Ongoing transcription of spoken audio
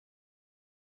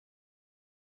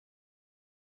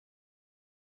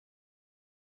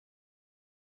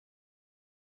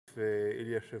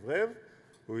Ilya Chevyrev,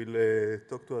 who will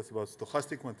talk to us about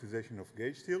stochastic quantization of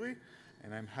gauge theory,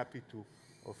 and I'm happy to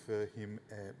offer him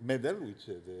a medal, which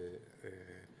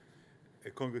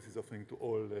the Congress is offering to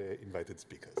all invited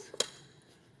speakers.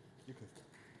 You can start.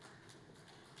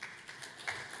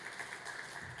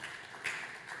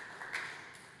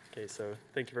 Okay, so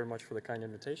thank you very much for the kind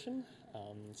invitation.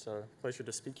 It's a pleasure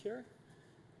to speak here.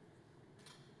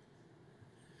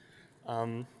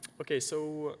 Okay,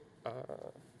 so do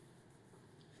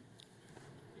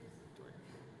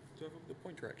I have the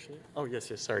pointer actually? Oh,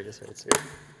 yes, sorry, it's here.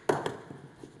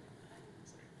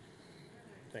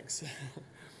 Thanks.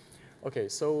 Okay,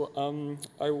 so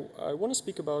I want to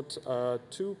speak about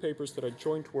two papers that are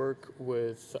joint work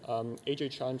with A.J.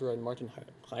 Chandra and Martin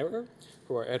Heirer,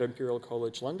 who are at Imperial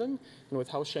College London, and with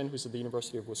Hao Shen, who's at the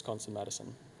University of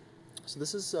Wisconsin-Madison. So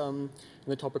this is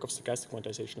the topic of stochastic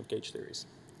quantization of gauge theories.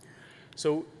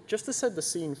 So just to set the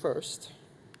scene first,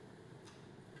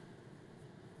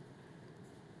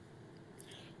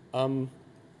 we'll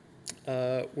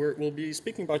be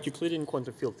speaking about Euclidean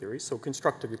quantum field theory, so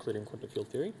constructive Euclidean quantum field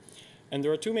theory. And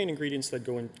there are two main ingredients that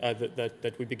go in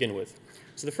that we begin with.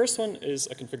 So the first one is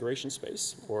a configuration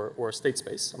space, or a state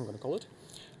space, I'm going to call it,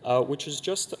 which is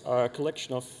just a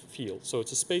collection of fields. So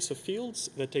it's a space of fields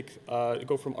that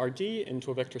go from Rd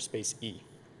into a vector space E.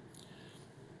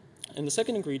 And the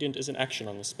second ingredient is an action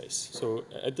on the space. So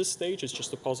at this stage, it's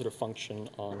just a positive function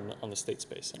on the state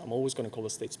space. And I'm always going to call the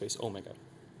state space omega.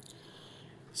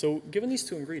 So given these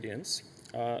two ingredients,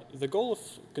 the goal of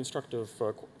constructive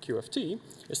QFT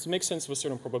is to make sense of a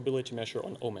certain probability measure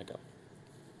on omega.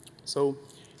 So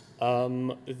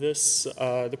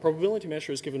the probability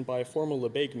measure is given by a formal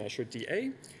Lebesgue measure, dA,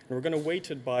 and we're going to weight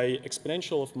it by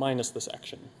exponential of minus this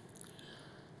action.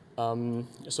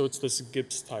 So it's this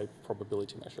Gibbs type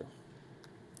probability measure.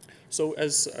 So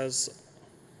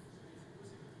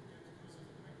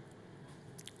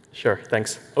Sure,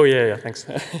 thanks. Oh, yeah, thanks.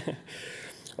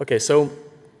 Okay, so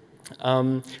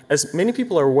as many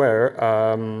people are aware,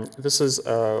 this is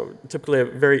typically a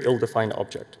very ill-defined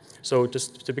object. So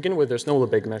just to begin with, there's no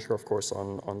Lebesgue measure, of course,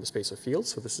 on the space of fields.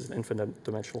 So this is an infinite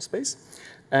dimensional space.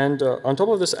 And on top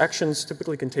of this, actions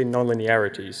typically contain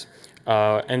nonlinearities.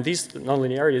 And these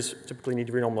nonlinearities typically need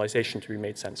renormalization to be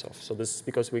made sense of. So this is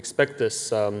because we expect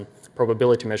this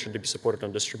probability measure to be supported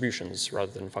on distributions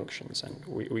rather than functions. And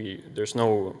there's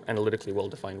no analytically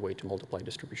well-defined way to multiply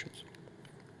distributions.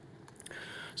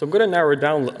 So I'm going to narrow it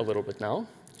down a little bit now.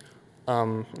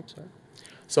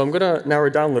 So I'm going to narrow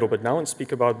it down a little bit now and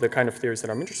speak about the kind of theories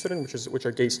that I'm interested in, which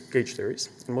are gauge theories,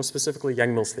 and more specifically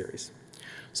Yang-Mills theories.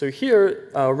 So here,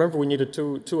 remember we needed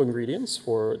two ingredients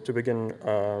to begin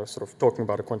sort of talking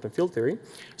about a quantum field theory.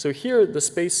 So here, the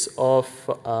space of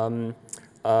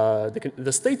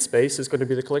the state space is going to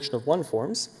be the collection of one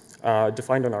forms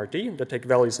defined on Rd that take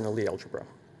values in a Lie algebra.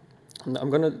 And I'm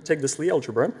going to take this Lie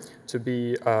algebra to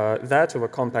be that of a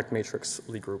compact matrix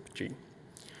Lie group G.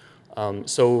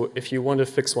 So if you want to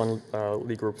fix one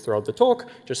Lie group throughout the talk,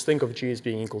 just think of G as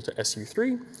being equal to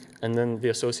SU3, and then the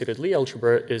associated Lie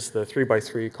algebra is the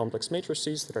 3×3 complex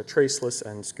matrices that are traceless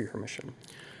and skew Hermitian.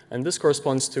 And this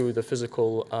corresponds to the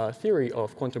physical theory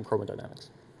of quantum chromodynamics,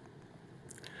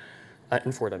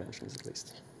 in 4 dimensions at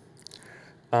least.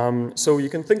 So you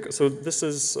can think, so this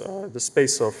is the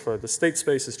space of, the state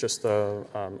space is just a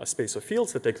space of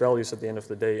fields that take values at the end of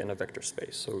the day in a vector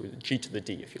space, so G to the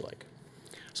D if you like.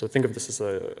 So think of this as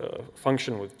a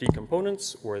function with D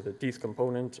components, where the Dth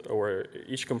component, or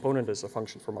each component is a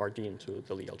function from Rd into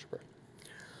the Lie algebra.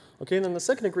 Okay, and then the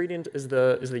second ingredient is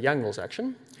the Yang-Mills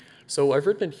action. So I've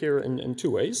written it here in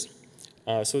 2 ways.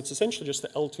 So it's essentially just the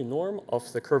L2 norm of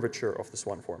the curvature of this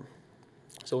one form.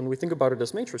 So when we think about it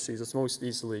as matrices, it's most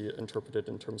easily interpreted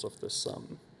in terms of this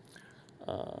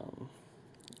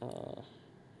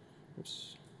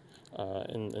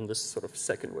in this sort of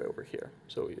second way over here.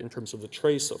 So in terms of the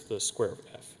trace of the square of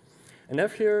f. And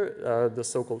f here, the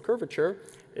so-called curvature,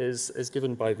 is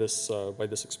given by this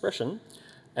expression,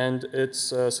 and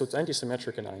so it's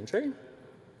antisymmetric in INJ.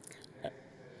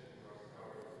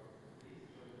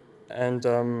 And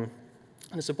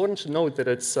it's important to note that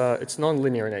it's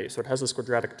nonlinear in A, so it has this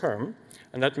quadratic term,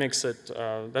 and that makes it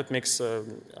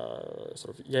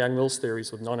sort of Yang-Mills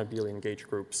theories with non-abelian gauge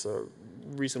groups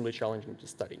reasonably challenging to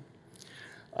study.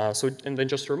 And then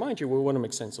just to remind you, we want to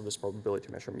make sense of this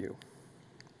probability measure mu.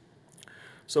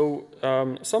 So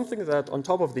something that on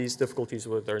top of these difficulties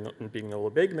with there being no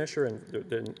Lebesgue measure and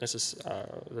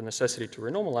the necessity to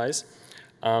renormalize,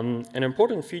 an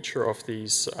important feature of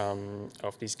these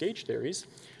gauge theories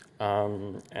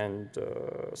and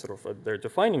sort of their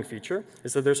defining feature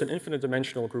is that there's an infinite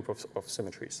dimensional group of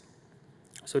symmetries.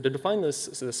 So to define this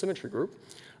symmetry group,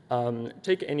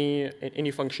 take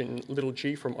any function little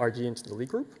g from Rd into the Lie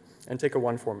group, and take a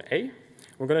one-form A.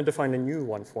 We're going to define a new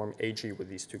one-form Ag with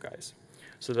these two guys.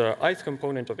 So the ith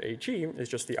component of Ag is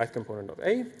just the ith component of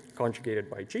A conjugated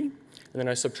by G, and then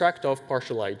I subtract off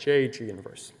partial Ij, G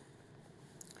inverse.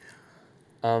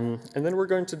 And then we're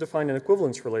going to define an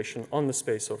equivalence relation on the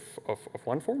space of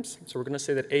one-forms. So we're going to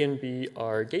say that A and B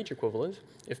are gauge equivalent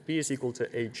if B is equal to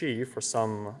Ag for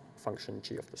some function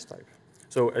G of this type.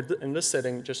 So in this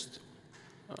setting, just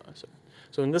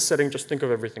think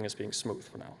of everything as being smooth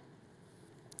for now.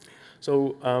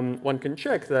 So one can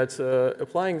check that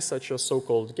applying such a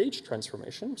so-called gauge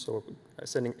transformation, so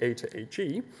sending A to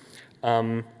Ag,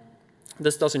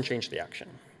 this doesn't change the action.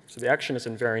 So the action is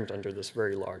invariant under this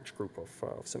very large group of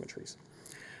symmetries.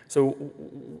 So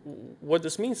what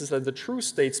this means is that the true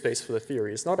state space for the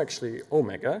theory is not actually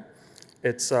omega.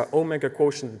 It's omega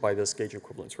quotiented by this gauge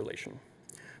equivalence relation.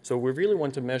 So we really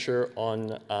want to measure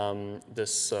on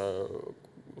this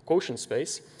quotient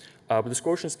space. But this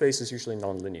quotient space is usually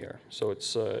nonlinear. So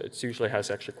it usually has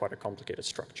actually quite a complicated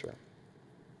structure.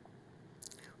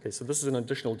 Okay, so this is an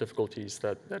additional difficulties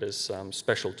that is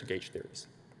special to gauge theories.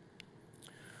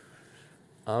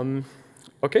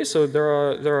 Okay, so there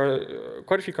are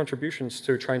quite a few contributions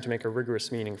to trying to make a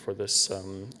rigorous meaning for this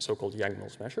so-called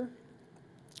Yang-Mills measure.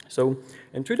 So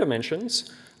in 2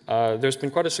 dimensions, there's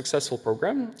been quite a successful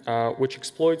program which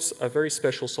exploits a very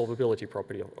special solvability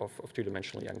property of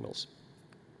 2-dimensional Yang-Mills.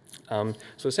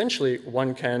 So essentially,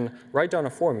 one can write down a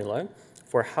formula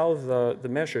for how the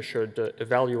measure should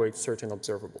evaluate certain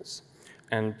observables.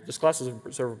 And this class of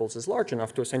observables is large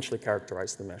enough to essentially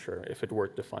characterize the measure if it were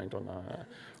defined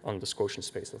on this quotient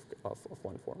space of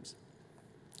one-forms.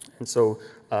 And so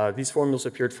these formulas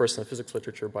appeared first in the physics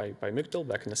literature by Migdal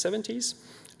back in the 70s.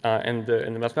 And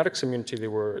in the mathematics community, they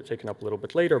were taken up a little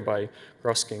bit later by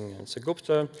Grosking and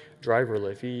Segupta, Driver,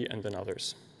 Levy, and then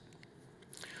others.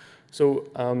 So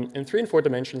in 3 and 4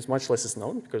 dimensions, much less is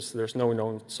known because there's no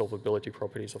known solvability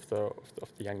properties of the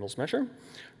Yang-Mills measure.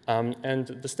 And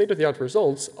the state-of-the-art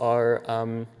results are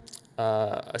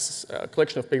a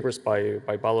collection of papers by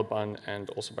Balaban and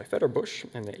also by Federbush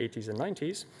in the 80s and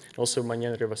 90s, and also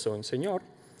Mañan, Rivasó, and Señor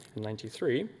in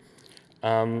 93.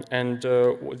 And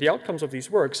the outcomes of these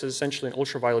works is essentially an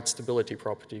ultraviolet stability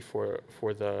property for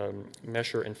the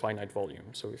measure in finite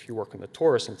volume. So if you work on the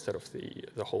torus instead of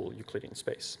the whole Euclidean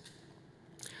space.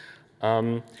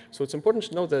 So it's important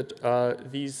to know that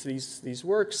these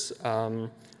works,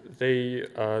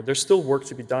 there's still work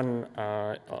to be done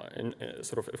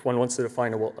sort of if one wants to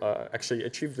define actually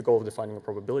achieve the goal of defining a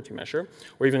probability measure,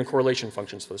 or even correlation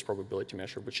functions for this probability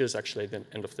measure, which is actually at the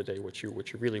end of the day what you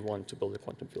really want to build a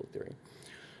quantum field theory.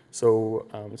 So,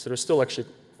 so there's still actually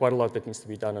quite a lot that needs to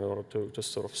be done in order to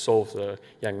sort of solve the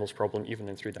Yang-Mills problem even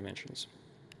in 3 dimensions.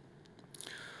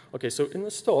 Okay, so in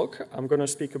this talk, I'm going to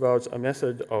speak about a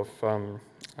method of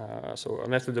a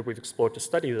method that we've explored to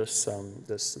study this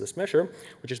measure,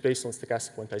 which is based on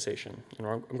stochastic quantization. And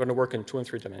I'm going to work in 2 and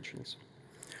 3 dimensions.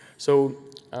 So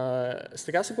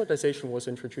stochastic quantization was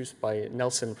introduced by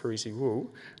Nelson Parisi Wu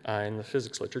in the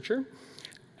physics literature.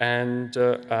 And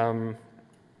the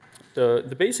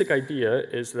basic idea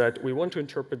is that we want to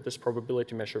interpret this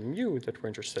probability measure mu that we're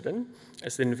interested in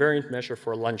as the invariant measure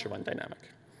for a Langevin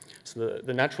dynamic. So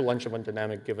the natural Langevin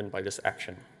dynamic given by this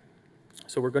action.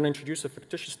 So we're going to introduce a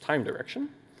fictitious time direction,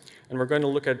 and we're going to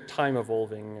look at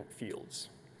time-evolving fields.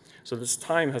 So this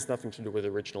time has nothing to do with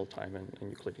original time in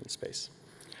Euclidean space.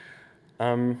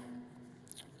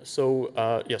 So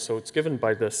it's given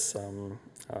by this.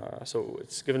 So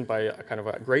it's given by a kind of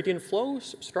a gradient flow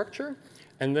structure,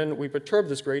 and then we perturb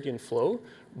this gradient flow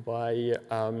by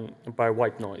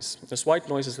white noise. This white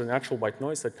noise is the natural white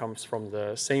noise that comes from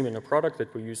the same inner product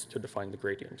that we use to define the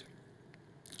gradient.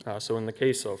 So in the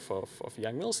case of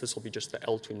Yang-Mills, this will be just the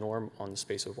L2 norm on the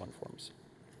space of one-forms.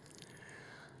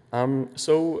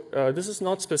 This is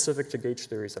not specific to gauge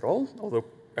theories at all, although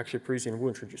actually Parisi and Wu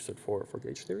introduced it for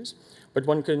gauge theories. But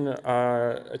one can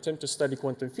attempt to study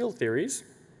quantum field theories.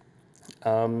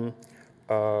 One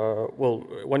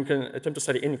can attempt to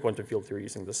study any quantum field theory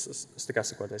using this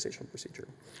stochastic quantization procedure.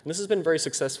 And this has been very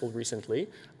successful recently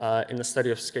in the study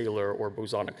of scalar or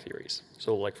bosonic theories.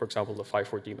 So like, for example, the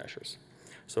 5,4D measures.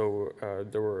 So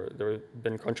there have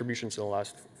been contributions in the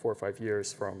last 4 or 5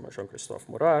 years from Jean-Christophe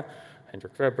Morat,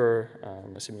 Hendrik Weber,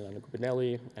 Massimiliano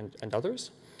Gubinelli, and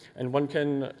others. And one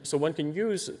can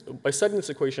use, by studying this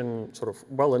equation sort of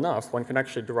well enough, one can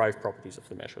actually derive properties of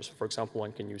the measure. So for example,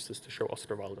 one can use this to show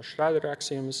Osterwalder-Schrader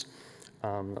axioms,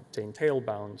 obtain tail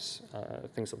bounds,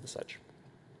 things of the such.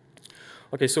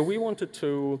 Okay, so we wanted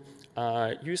to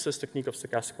use this technique of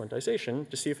stochastic quantization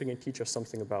to see if it can teach us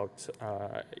something about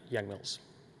Yang-Mills.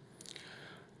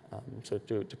 So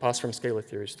to pass from scalar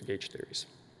theories to gauge theories.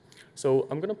 So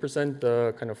I'm going to present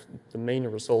the kind of the main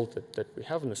result that we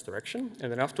have in this direction,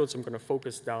 and then afterwards I'm going to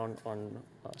focus down on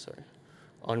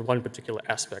one particular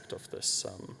aspect of this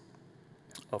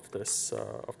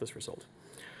result.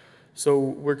 So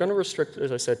we're going to restrict,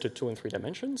 as I said, to 2 and 3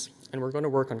 dimensions, and we're going to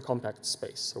work on compact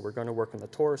space. So we're going to work on the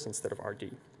torus instead of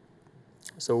RD.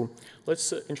 So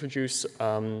let's introduce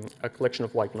a collection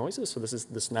of white noises. So this is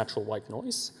this natural white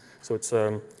noise. So it's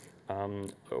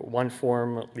one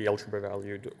form, the algebra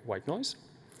valued white noise.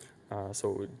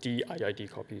 So DIID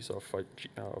copies of a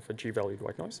G-valued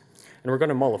white noise. And we're going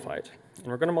to mollify it. And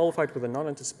we're going to mollify it with a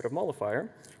non-anticipative mollifier,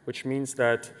 which means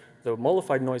that the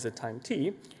mollified noise at time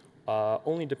t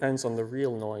only depends on the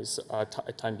real noise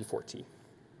at time before t.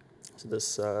 So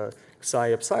this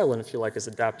psi epsilon, if you like, is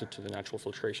adapted to the natural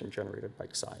filtration generated by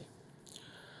psi.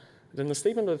 Then the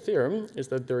statement of the theorem is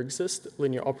that there exist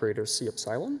linear operators C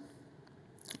epsilon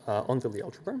on the Lie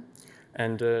algebra.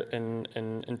 And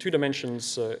in 2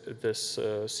 dimensions, this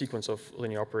sequence of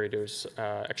linear operators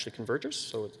actually converges,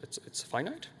 so it's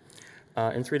finite.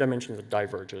 In 3 dimensions, it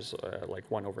diverges,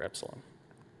 like 1 over epsilon.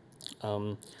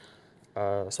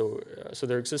 So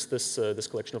there exists this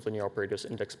collection of linear operators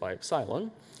indexed by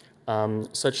epsilon,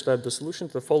 such that the solution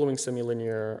to the following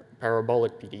semilinear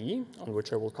parabolic PDE, on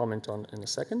which I will comment on in a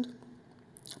second,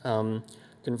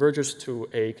 converges to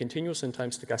a continuous in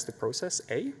time stochastic process,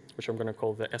 A, which I'm going to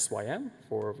call the SYM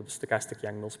for the stochastic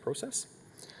Yang-Mills process.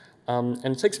 And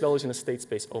it takes values in a state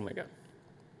space omega.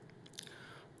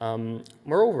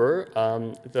 Moreover,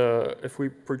 if we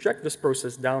project this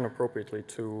process down appropriately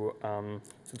to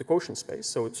the quotient space,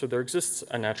 so there exists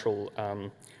a natural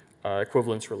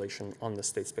equivalence relation on the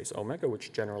state space omega,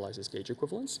 which generalizes gauge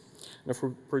equivalence. And if we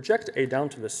project A down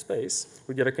to this space,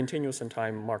 we get a continuous in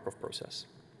time Markov process.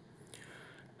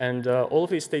 And all of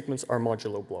these statements are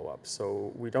modulo blow-up,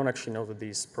 so we don't actually know that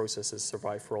these processes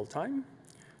survive for all time.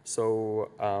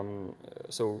 So,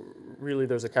 so really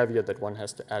there's a caveat that one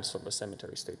has to add sort of a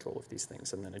cemetery state to all of these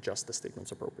things and then adjust the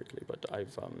statements appropriately. But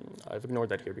I've ignored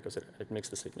that here because it makes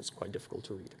the statements quite difficult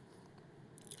to read.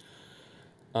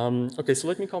 Okay, so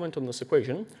let me comment on this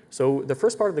equation. So the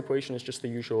first part of the equation is just the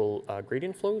usual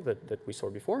gradient flow that we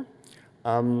saw before.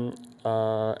 And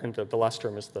the last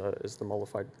term is the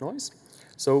mollified noise.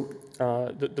 So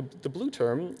the blue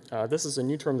term, this is a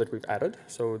new term that we've added.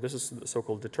 So this is the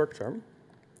so-called de Turk term.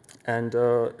 And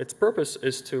its purpose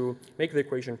is to make the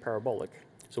equation parabolic.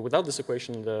 So without this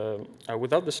equation,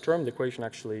 without this term, the equation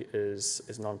actually is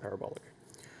non-parabolic.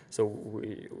 So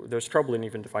there's trouble in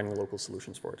even defining local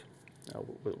solutions for it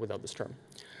without this term.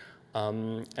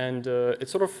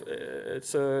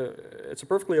 It's a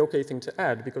perfectly okay thing to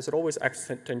add because it always acts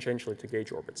tangentially to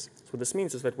gauge orbits. So what this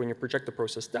means is that when you project the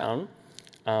process down,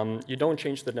 you don't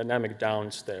change the dynamic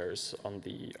downstairs on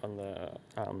the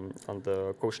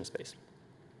quotient space.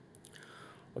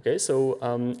 Okay, so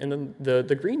and then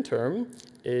the green term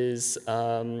is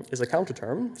a counter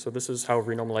term. So this is how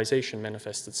renormalization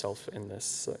manifests itself in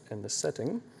this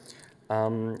setting.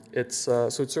 So it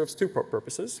serves 2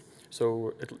 purposes.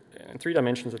 So in 3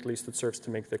 dimensions, at least, it serves to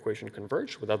make the equation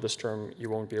converge. Without this term, you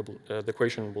won't be able. The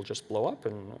equation will just blow up,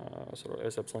 and sort of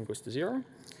as epsilon goes to 0.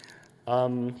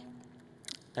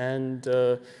 And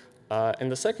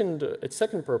its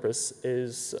second purpose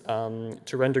is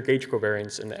to render gauge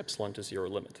covariance in the epsilon to 0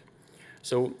 limit.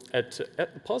 So at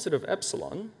positive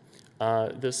epsilon,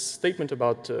 this statement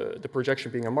about the projection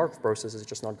being a Markov process is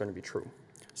just not going to be true.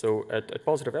 So at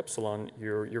positive epsilon,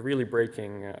 you're really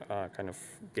breaking kind of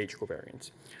gauge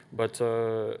covariance. But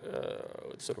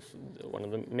sort of one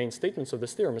of the main statements of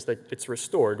this theorem is that it's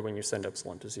restored when you send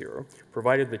epsilon to 0,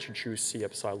 provided that you choose C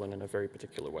epsilon in a very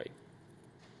particular way.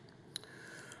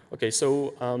 Okay,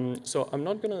 so I'm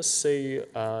not going to say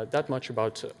that much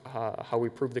about how we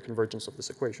prove the convergence of this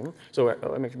equation. So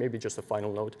maybe just a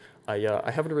final note. I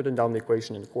haven't written down the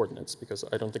equation in coordinates because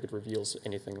I don't think it reveals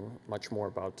anything much more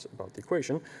about the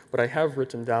equation. But I have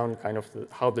written down kind of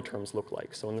how the terms look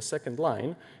like. So in the second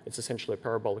line, it's essentially a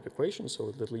parabolic equation.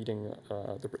 So the leading,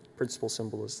 the principal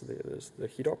symbol is the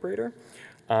heat operator.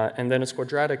 And then it's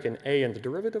quadratic in A and the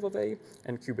derivative of A,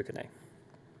 and cubic in A.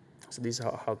 So these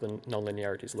are how the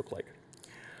nonlinearities look like.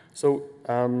 So,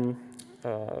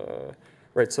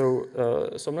 right. So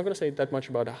I'm not going to say that much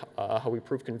about how we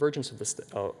prove convergence of this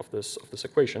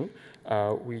equation.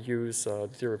 We use the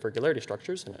theory of regularity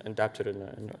structures and adapt it in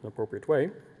an appropriate way.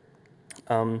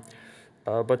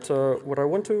 But what I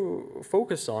want to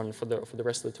focus on for the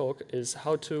rest of the talk is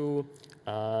how to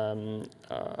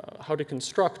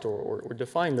construct or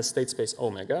define the state space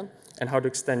omega and how to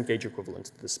extend gauge equivalence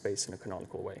to the space in a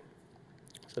canonical way.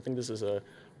 So I think this is a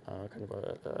kind of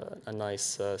a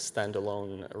nice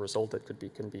standalone result that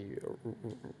can be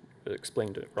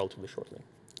explained relatively shortly.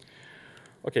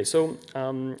 Okay, so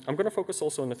I'm going to focus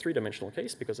also on the three-dimensional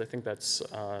case because I think that's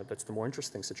the more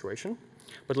interesting situation.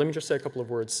 But let me just say a couple of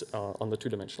words on the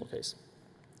two-dimensional case.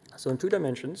 So in 2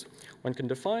 dimensions, one can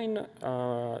define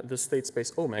the state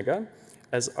space omega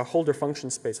as a Holder function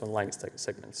space on line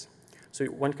segments. So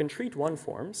one can treat one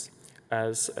forms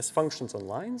as functions on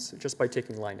lines just by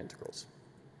taking line integrals.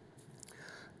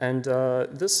 And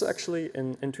this actually,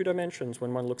 in 2 dimensions,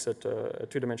 when one looks at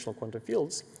 2-dimensional quantum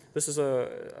fields, this is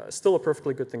still a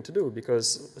perfectly good thing to do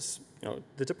because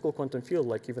the typical quantum field,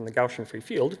 like even the Gaussian free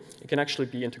field, it can actually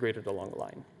be integrated along a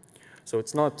line. So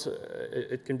it's not,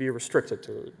 it can be restricted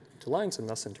to lines and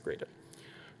thus integrated.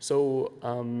 So,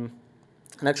 and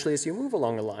actually, as you move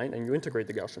along a line and you integrate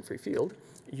the Gaussian free field,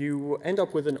 you end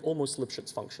up with an almost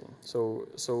Lipschitz function. So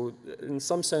in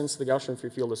some sense, the Gaussian free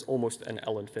field is almost an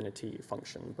L infinity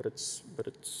function, but it's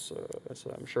as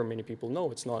I'm sure many people know,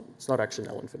 it's not actually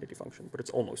an L infinity function, but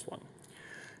it's almost one.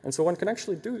 And so one can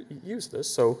actually use this.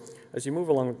 So as you move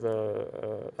along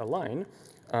a line,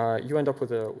 you end up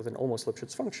with an almost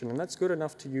Lipschitz function, and that's good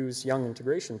enough to use Young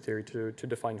integration theory to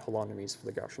define holonomies for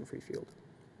the Gaussian free field.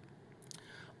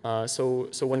 So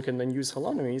one can then use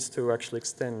holonomies to actually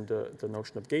extend the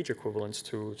notion of gauge equivalence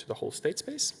to the whole state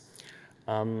space.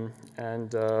 On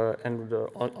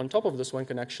top of this, one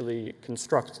can actually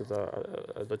construct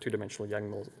the 2-dimensional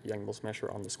Yang-Mills measure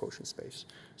on this quotient space.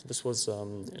 So this was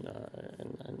in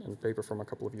a paper from a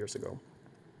couple of years ago.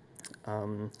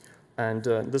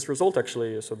 This result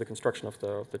actually, so the construction of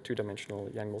the 2-dimensional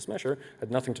Yang-Mills measure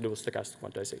had nothing to do with stochastic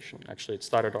quantization. Actually, it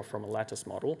started off from a lattice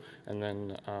model and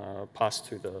then passed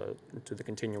to the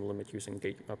continuum limit using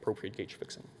appropriate gauge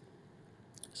fixing.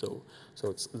 So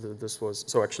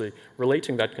actually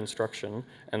relating that construction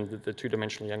and the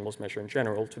 2-dimensional Yang-Mills measure in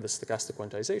general to the stochastic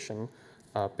quantization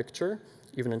picture,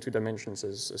 even in 2 dimensions,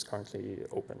 is currently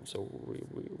open. So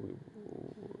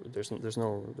there's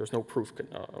no proof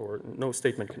or no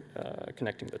statement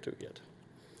connecting the two yet.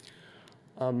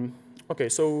 Okay,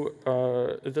 so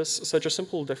such a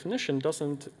simple definition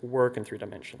doesn't work in 3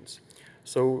 dimensions.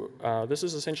 So this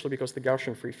is essentially because the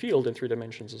Gaussian free field in 3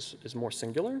 dimensions is more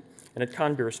singular, and it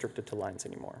can't be restricted to lines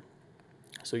anymore.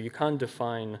 So you can't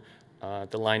define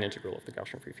the line integral of the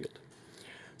Gaussian free field.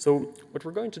 So what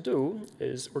we're going to do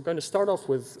is we're going to start off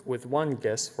with one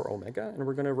guess for omega, and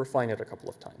we're going to refine it a couple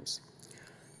of times.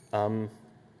 And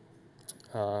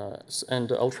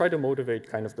I'll try to motivate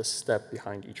kind of the step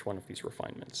behind each one of these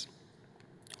refinements.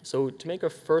 So to make a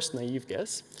first naive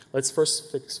guess, let's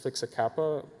first fix a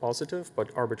kappa positive,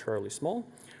 but arbitrarily small.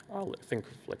 I'll think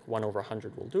like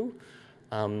 1/100 will do.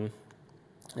 And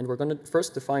we're going to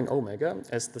first define omega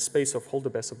as the space of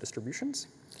Holder-Bessel distributions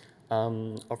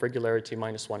of regularity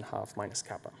 -1/2 minus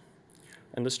kappa.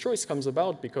 And this choice comes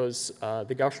about because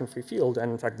the Gaussian free field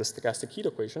and, in fact, the stochastic heat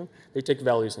equation, they take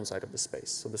values inside of the space.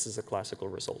 So this is a classical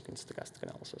result in stochastic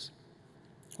analysis.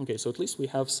 Okay, so at least we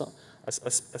have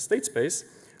a state space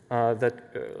that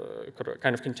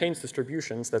kind of contains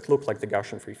distributions that look like the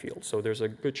Gaussian free field. So there's a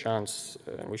good chance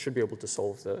we should be able to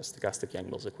solve the stochastic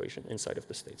Yang-Mills equation inside of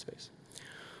the state space.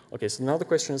 Okay, so now the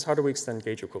question is, how do we extend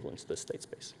gauge equivalence to this state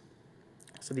space?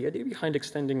 So the idea behind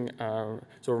extending,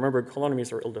 so remember,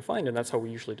 holonomies are ill-defined, and that's how we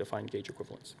usually define gauge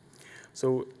equivalence.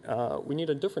 So we need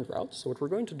a different route. So what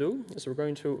we're going to do is we're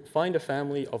going to find a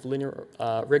family of linear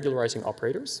regularizing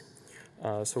operators.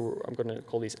 So I'm going to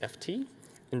call these FT,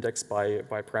 indexed by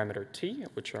parameter t,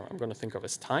 which I'm going to think of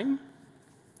as time.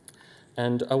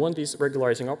 And I want these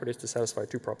regularizing operators to satisfy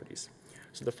 2 properties.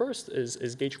 So the first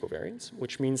is gauge covariance,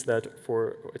 which means that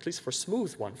at least for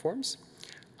smooth one-forms,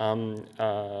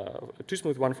 2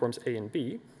 smooth one-forms A and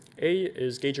B, A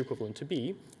is gauge equivalent to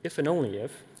B if and only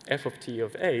if f of t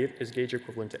of A is gauge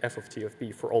equivalent to f of t of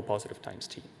B for all positive times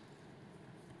t.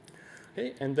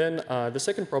 Okay, and then the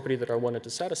second property that I wanted to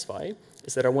satisfy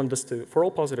is that I want this to, for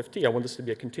all positive t, I want this to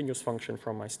be a continuous function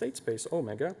from my state space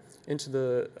omega into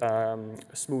the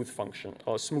smooth function,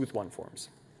 or smooth one-forms.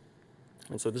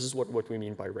 And so this is what we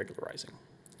mean by regularizing.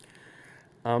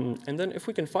 And then if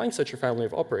we can find such a family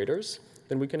of operators,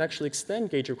 then we can actually extend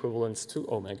gauge equivalence to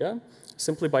omega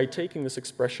simply by taking this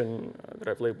expression that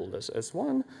I've labeled as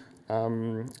 1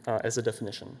 as a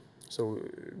definition. So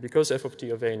because f of t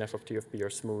of A and f of t of B are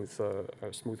smooth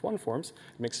one-forms,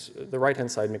 the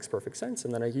right-hand side makes perfect sense,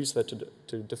 and then I use that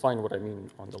to define what I mean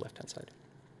on the left-hand side.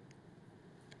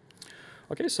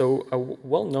 Okay, so a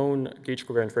well-known gauge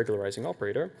covariant regularizing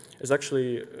operator is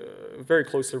actually very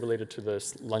closely related to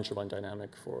this Langevin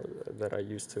dynamic that I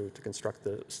used to construct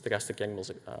the stochastic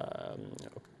Yang-Mills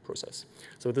process.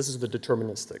 So this is the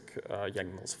deterministic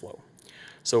Yang-Mills flow.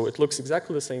 So it looks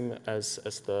exactly the same as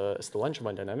the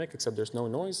Langevin dynamic, except there's no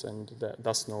noise and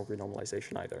thus no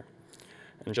renormalization either.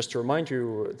 And just to remind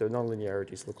you, the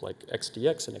nonlinearities look like x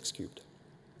dx and x cubed.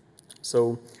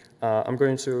 So I'm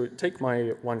going to take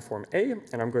my one form A,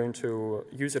 and I'm going to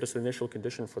use it as the initial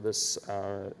condition for this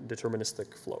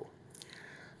deterministic flow.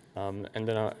 And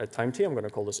then at time t, I'm going to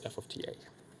call this f of ta.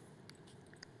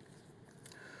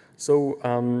 So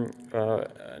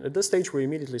at this stage, we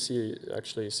immediately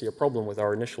actually see a problem with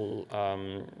our initial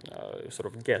sort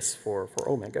of guess for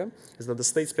omega, is that the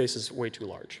state space is way too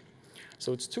large.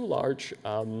 So it's too large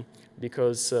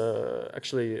because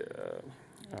actually,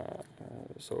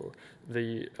 so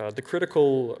the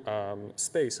critical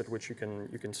space at which you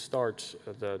can start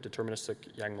the deterministic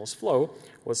Yang-Mills flow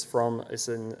is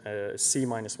in C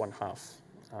minus 1/2.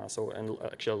 So and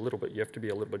actually a little bit, you have to be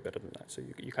a little bit better than that. So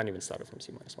you can't even start it from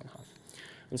C minus 1/2.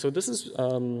 And so this is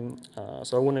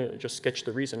so I want to just sketch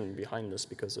the reason behind this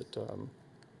because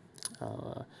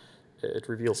it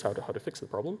reveals how to fix the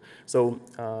problem. So,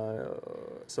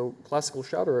 so classical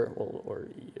Schauder or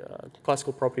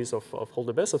classical properties of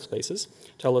Holder-Besov spaces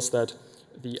tell us that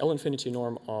the L infinity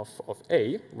norm of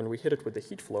A, when we hit it with the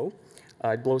heat flow,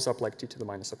 it blows up like t to the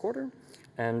minus a quarter,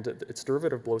 and its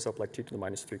derivative blows up like t to the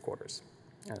minus 3/4.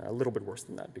 A little bit worse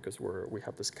than that because we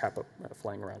have this kappa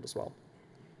flying around as well.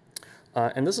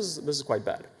 And this is quite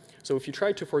bad. So if you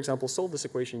try to, for example, solve this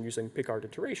equation using Picard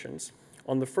iterations,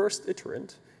 on the first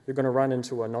iterant, you're going to run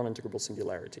into a non-integrable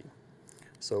singularity.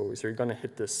 So you're going to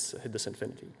hit this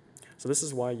infinity. So this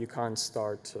is why you can't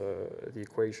start the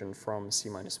equation from C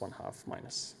minus 1/2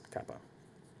 minus kappa.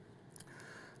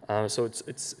 So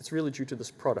it's really due to this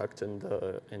product in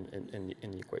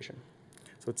the equation.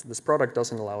 So this product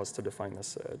doesn't allow us to define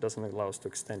this, doesn't allow us to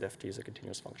extend ft as a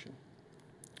continuous function.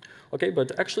 Okay, but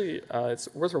actually it's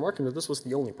worth remarking that this was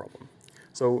the only problem.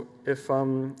 So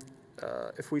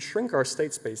if we shrink our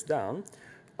state space down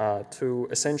to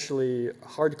essentially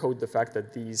hard code the fact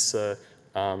that these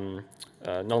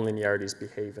nonlinearities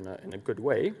behave in a good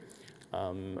way,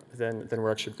 then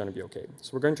we're actually going to be okay. So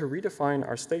we're going to redefine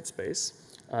our state space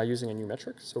using a new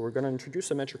metric. So we're going to introduce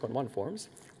a metric on one forms,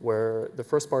 where the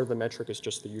first part of the metric is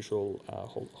just the usual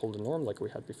Holden norm like we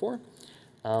had before.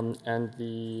 And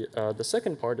the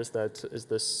second part is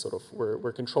this sort of,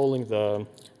 we're controlling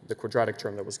the quadratic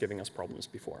term that was giving us problems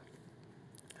before.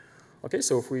 Okay,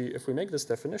 so if we make this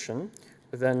definition,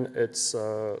 then it's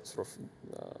sort of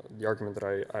the argument that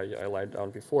I laid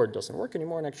down before doesn't work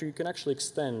anymore, and actually you can actually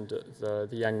extend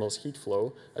the Yang-Mills heat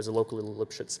flow as a locally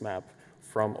Lipschitz map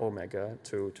from omega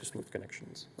to smooth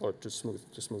connections, or to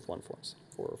smooth one forms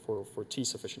for t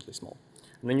sufficiently small.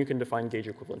 And then you can define gauge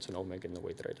equivalence in omega in the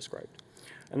way that I described.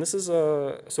 And this is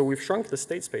so we've shrunk the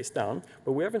state space down,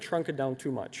 but we haven't shrunk it down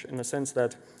too much in the sense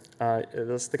that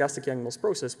the stochastic Yang-Mills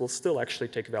process will still actually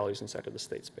take values inside of the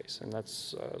state space, and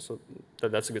that's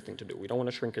that's a good thing to do. We don't want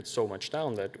to shrink it so much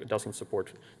down that it doesn't support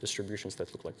distributions that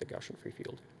look like the Gaussian free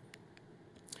field.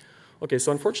 Okay,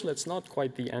 so unfortunately, it's not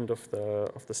quite the end of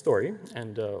the story,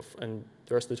 and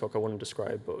the rest of the talk I want to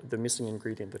describe the missing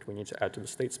ingredient that we need to add to the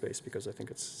state space because I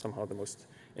think it's somehow the most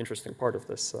interesting part of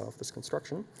this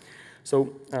construction.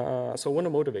 So I want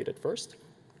to motivate it first.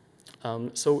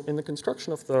 So in the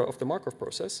construction of the Markov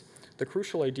process, the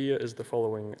crucial idea is the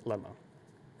following lemma.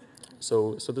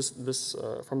 So this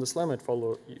from this lemma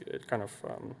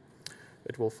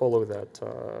it will follow that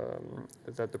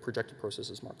that the projected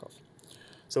process is Markov.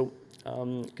 So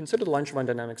consider the Langevin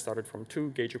dynamic started from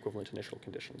two gauge equivalent initial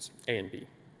conditions, A and B.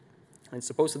 And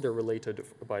suppose that they're related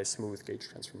by a smooth gauge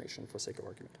transformation for sake of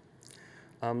argument.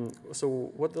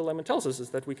 So what the lemma tells us is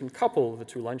that we can couple the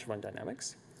two Langevin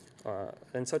dynamics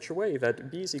in such a way that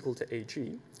B is equal to AG,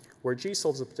 where G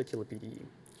solves a particular PDE.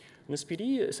 And this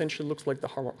PDE essentially looks like the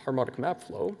harmonic map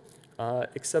flow,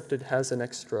 except it has an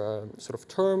extra sort of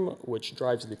term which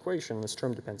drives the equation. This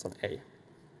term depends on A.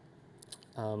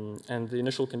 And the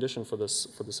initial condition for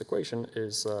this equation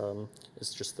is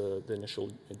just the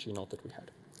initial G naught that we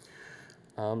had.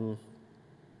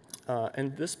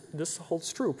 And this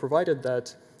holds true provided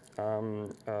that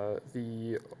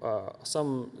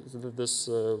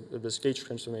this gauge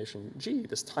transformation G,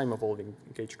 this time evolving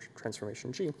gauge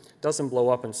transformation G, doesn't blow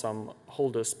up in some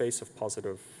Holder space of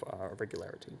positive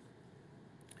regularity.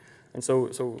 And so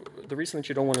the reason that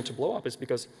you don't want it to blow up is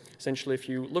because essentially if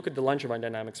you look at the Langevin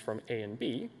dynamics from A and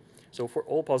B, so for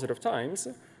all positive times,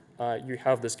 you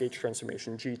have this gauge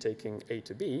transformation G taking A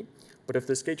to B. But if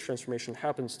this gauge transformation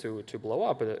happens to blow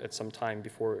up at some time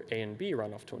before A and B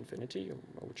run off to infinity,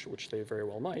 which they very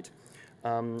well might,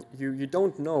 you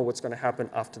don't know what's going to happen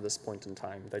after this point in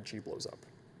time that G blows up.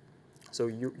 So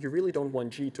you really don't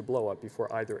want G to blow up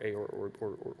before either A or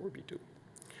B do.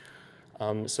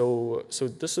 So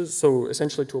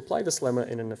essentially to apply this lemma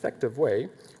in an effective way,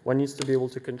 one needs to be able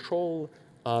to control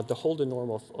the Holden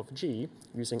norm of G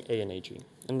using A and AG.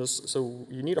 And so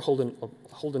you need a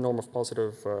Holden norm of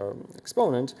positive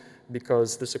exponent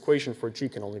because this equation for G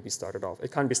can only be started off.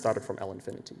 It can't be started from L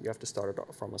infinity. You have to start it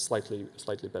off from a slightly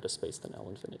better space than L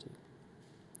infinity.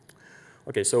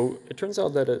 Okay, so it turns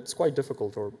out that it's quite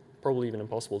difficult or probably even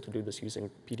impossible to do this using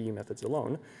PDE methods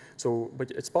alone.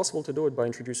 But it's possible to do it by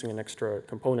introducing an extra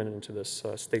component into this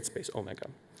state space omega.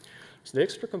 So the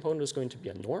extra component is going to be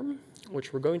a norm,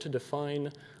 which we're going to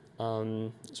define.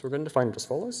 So we're going to define it as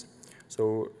follows.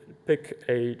 So pick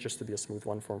A just to be a smooth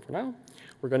one form for now.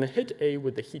 We're going to hit A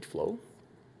with the heat flow.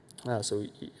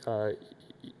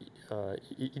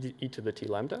 E to the t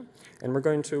lambda, and we're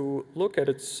going to look at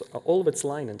all of its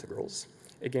line integrals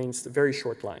against very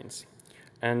short lines.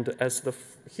 And as the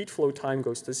heat flow time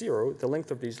goes to 0, the length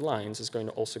of these lines is going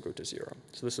to also go to 0.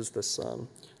 So this is this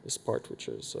part which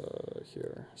is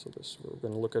here. So we're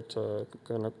going to look at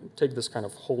going to take this kind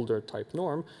of holder type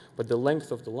norm, but the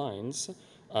length of the lines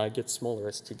gets smaller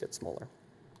as t gets smaller.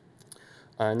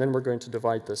 And then we're going to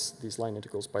divide these line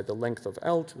integrals by the length of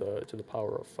L to the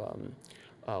power of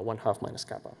 1/2 minus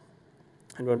kappa.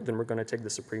 And then we're going to take the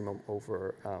supremum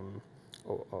over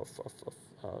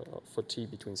for t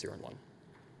between 0 and 1.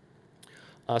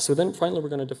 So then finally we're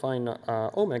going to define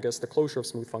omega as the closure of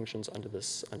smooth functions under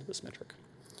this metric.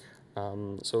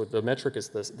 So the metric is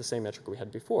the same metric we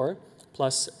had before,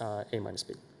 plus a minus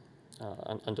b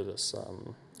under this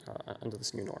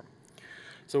new norm.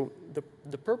 So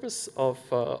the purpose of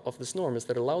this norm is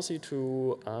that it allows you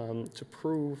to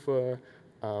prove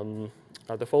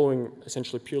the following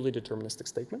essentially purely deterministic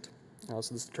statement.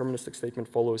 So this deterministic statement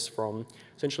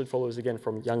essentially follows again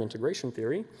from Young integration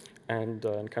theory and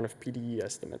kind of PDE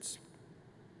estimates.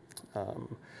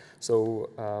 So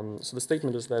the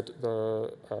statement is that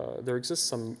there exists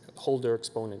some Holder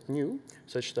exponent nu,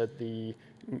 such that the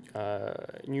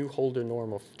new Holder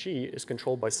norm of G is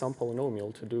controlled by some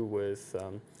polynomial to do with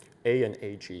A and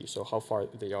AG, so how far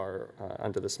they are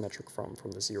under this metric from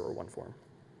the 0 or 1 form.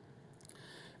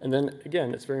 And then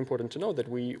again, it's very important to know that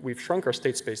we've shrunk our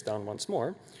state space down once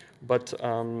more, but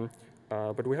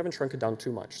we haven't shrunk it down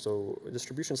too much. So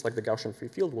distributions like the Gaussian free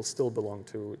field will still belong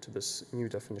to this new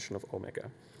definition of omega.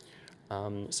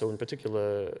 So in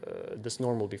particular, this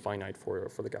norm will be finite for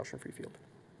the Gaussian free field.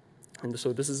 And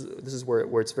so this is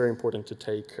where it's very important to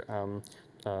take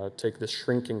this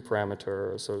shrinking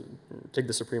parameter, so take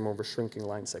the supreme over shrinking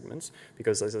line segments,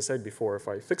 because as I said before, if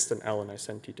I fixed an L and I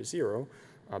sent t to 0,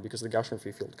 because the Gaussian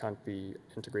free field can't be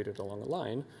integrated along a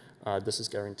line, this is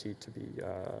guaranteed to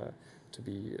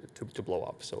blow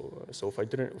up. So if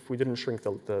we didn't shrink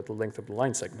the length of the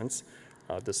line segments,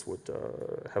 this would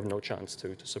have no chance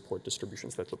to support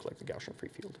distributions that look like the Gaussian free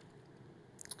field.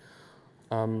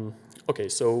 Okay,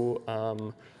 so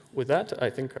with that, I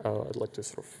think I'd like to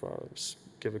sort of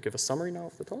give a summary now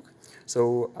of the talk.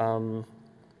 So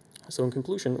in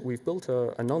conclusion, we've built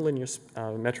a nonlinear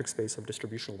metric space of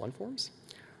distributional one forms.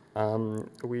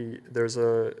 There's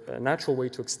a natural way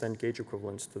to extend gauge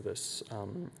equivalence to the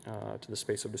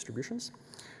space of distributions.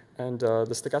 And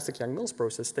the stochastic Yang-Mills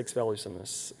process takes values in the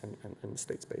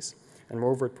state space. And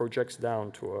moreover, it projects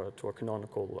down to a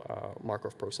canonical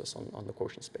Markov process on the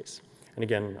quotient space. And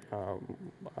again,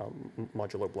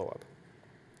 modulo blowup.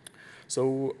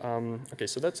 So, okay,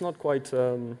 so that's not quite,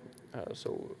 okay,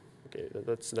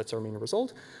 that's our main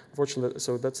result. Unfortunately,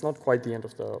 so that's not quite the end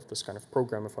of this kind of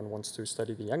program if one wants to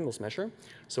study the Yang-Mills measure.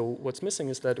 So what's missing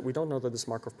is that we don't know that this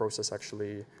Markov process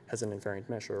actually has an invariant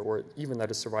measure, or even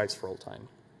that it survives for all time.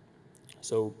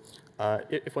 So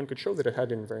if one could show that it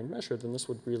had an invariant measure, then this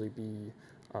would really be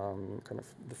kind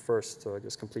of the first, I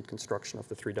guess, complete construction of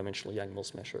the three-dimensional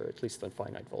Yang-Mills measure, at least in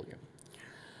finite volume.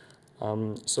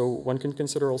 So one can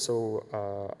consider also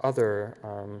other,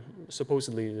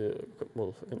 supposedly,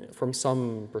 well, from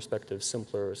some perspectives,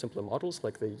 simpler models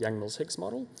like the Yang-Mills-Higgs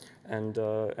model, and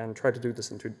try to do this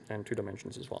in two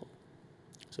dimensions as well.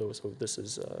 So this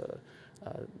is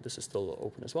still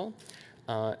open as well.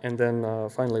 And then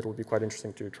finally, it will be quite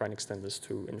interesting to try and extend this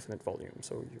to infinite volume.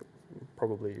 So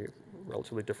probably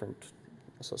relatively different,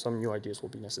 so some new ideas will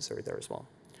be necessary there as well.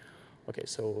 Okay,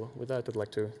 so with that, I'd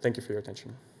like to thank you for your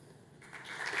attention.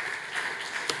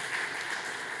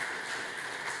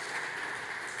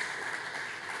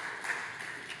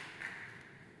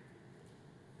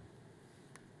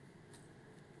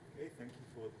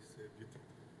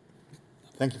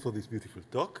 Thank you for this beautiful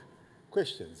talk.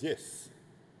 Questions? Yes.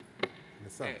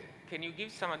 Can you give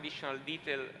some additional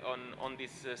detail on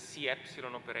this C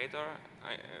epsilon operator?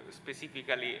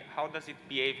 Specifically, how does it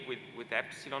behave with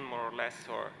epsilon, more or less,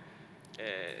 or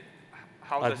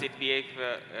how does it behave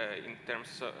in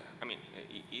terms of, I mean,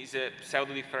 is a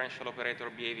pseudo-differential operator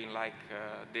behaving like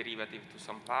derivative to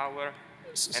some power?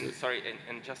 And sorry,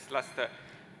 and just last,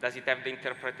 does it have the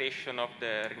interpretation of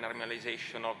the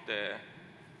renormalization of the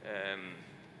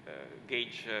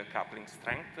gauge coupling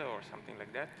strength or something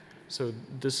like that? So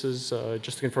this is,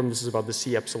 just to confirm, this is about the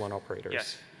C epsilon operators.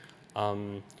 Yes.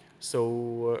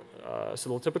 So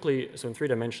they'll typically, so in 3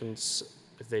 dimensions,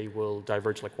 they will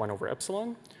diverge like 1 over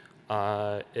epsilon.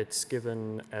 It's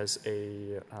given as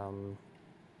a,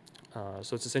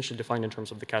 so it's essentially defined in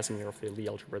terms of the Casimir of the Lie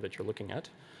algebra that you're looking at.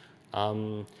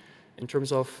 In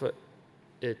terms of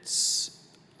its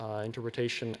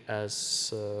interpretation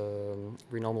as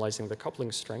renormalizing the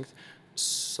coupling strength,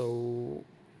 so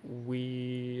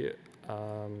we,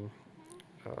 so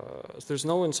there's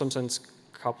no, in some sense,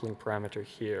 coupling parameter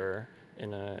here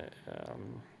in a,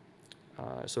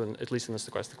 at least in the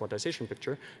stochastic quantization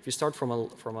picture. If you start from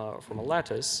a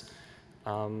lattice,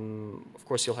 of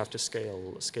course you'll have to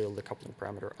scale the coupling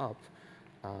parameter up.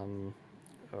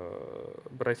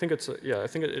 But I think it's I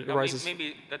think it arises.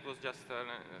 Maybe that was just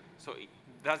so.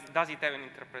 Does it have an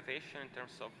interpretation in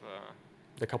terms of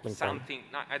the coupling something?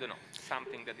 No, I don't know,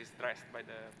 something that is stressed by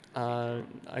the.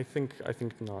 I think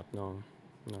not. No.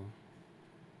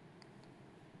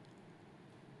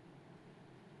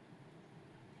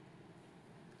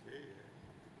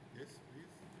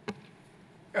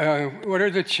 What are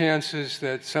the chances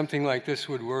that something like this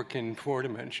would work in 4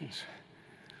 dimensions?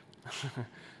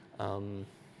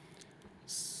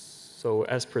 So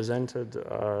as presented,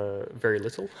 very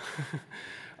little.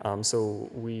 So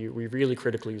we really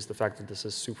critically use the fact that this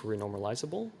is super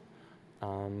renormalizable.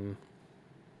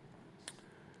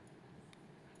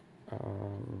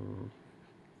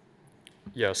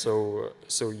 Yeah, so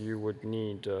you would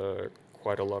need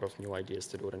quite a lot of new ideas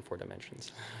to do it in 4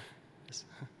 dimensions. Yes.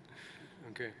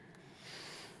 Okay.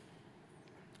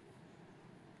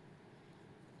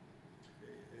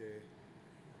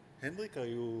 Hendrik, are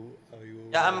you?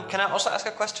 Yeah, can I also ask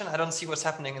a question? I don't see what's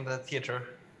happening in the theater.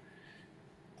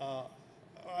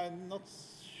 I'm not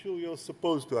sure you're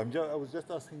supposed to. I was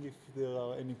just asking if there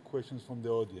are any questions from the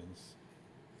audience.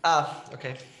 Ah,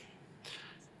 okay.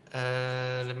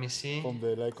 Let me see. From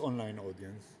the online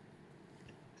audience.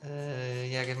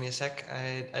 Yeah, give me a sec.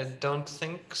 I don't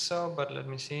think so, but let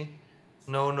me see.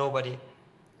 No, nobody.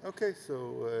 Okay,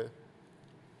 so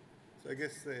I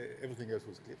guess everything else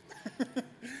was clear.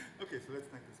 Okay, so let's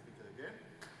thank the speaker again.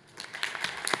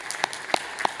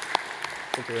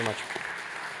 Thank you very much.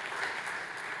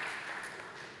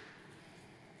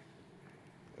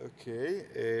 Okay,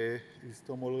 is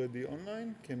Tom already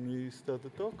online? Can we start the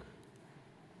talk?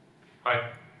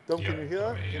 Hi. Tom, can you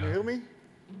hear? Can you hear me?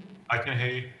 I can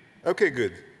hear you. Okay,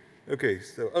 good. Okay,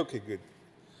 good.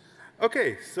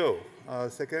 Okay, so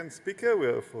second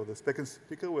speaker. For the second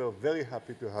speaker, we are very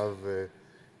happy to have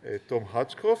Tom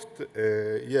Hutchcroft.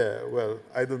 Yeah, well,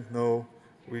 I don't know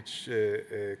which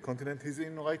continent he's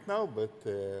in right now, but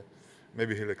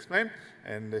maybe he'll explain.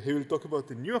 And he will talk about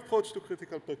the new approach to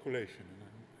critical percolation. And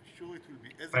I'm sure it will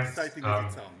be as exciting as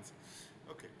it sounds.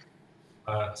 Okay.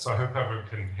 So I hope everyone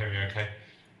can hear me okay.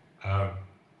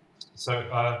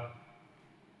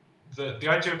 The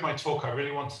idea of my talk, I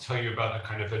really want to tell you about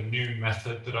a new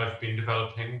method that I've been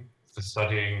developing for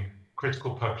studying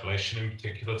critical percolation in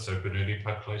particular, so Bernoulli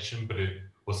percolation, but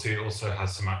we'll see it also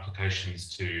has some applications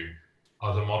to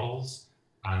other models.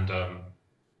 And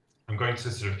I'm going to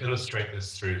sort of illustrate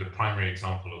this through the primary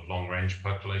example of long-range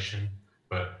percolation,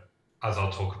 but as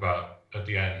I'll talk about at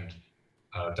the end,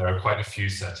 there are quite a few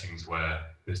settings where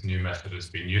this new method has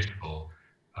been useful.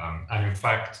 And in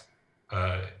fact,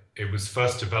 it was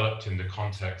first developed in the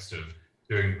context of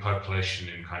doing percolation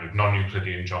in kind of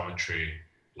non-Euclidean geometry,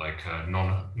 like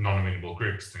non-amenable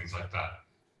groups, things like that.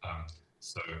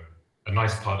 So a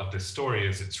nice part of this story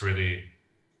is it's really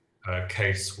a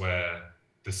case where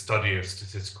the study of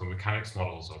statistical mechanics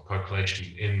models or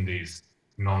percolation in these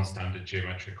non-standard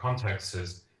geometric contexts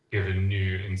has given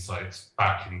new insights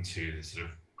back into the sort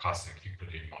of classic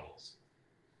Euclidean models.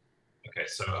 Okay,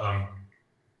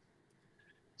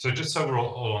 so just so we're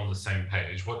all on the same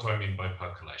page, what do I mean by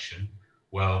percolation?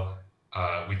 Well,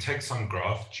 we take some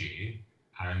graph G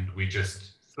and we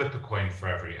just flip a coin for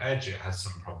every edge. It has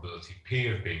some probability P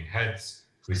of being heads.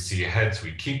 If we see a heads,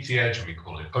 we keep the edge and we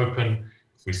call it open.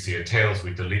 If we see a tails,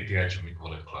 we delete the edge and we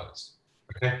call it closed.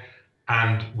 Okay,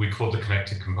 and we call the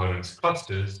connected components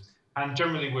clusters. And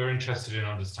generally, we're interested in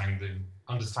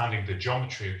understanding the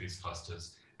geometry of these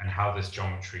clusters and how this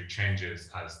geometry changes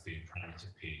as the parameter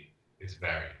p is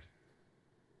varied.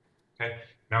 Okay.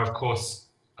 Now, of course,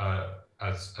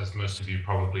 as most of you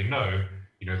probably know,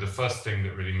 the first thing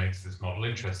that really makes this model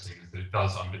interesting is that it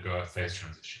does undergo a phase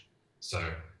transition.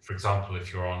 So, for example,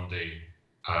 if you're on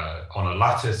a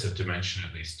lattice of dimension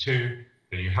at least 2,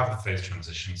 then you have the phase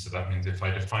transition. So that means if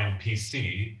I define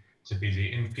PC to be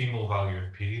the infemal value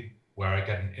of P, where I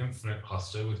get an infinite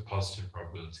cluster with positive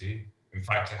probability, in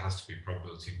fact, it has to be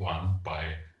probability 1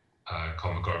 by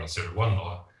Kolmogorov 0-1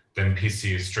 law, then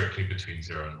PC is strictly between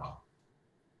 0 and 1.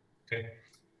 Okay,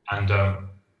 and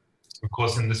of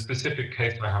course, in the specific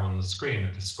case I have on the screen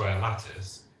of the square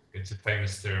lattice, it's a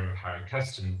famous theorem of Harry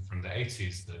Keston from the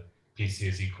 80s that PC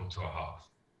is equal to a half.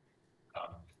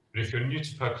 But if you're new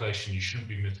to percolation, you shouldn't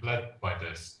be misled by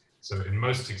this. So in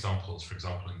most examples, for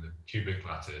example, in the cubic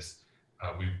lattice,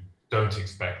 we don't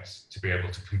expect to be able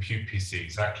to compute PC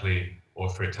exactly or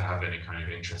for it to have any kind of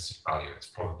interesting value. It's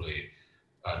probably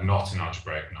not an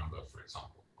algebraic number, for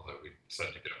example, although we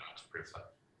certainly don't know how to prove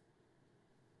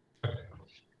that. Okay.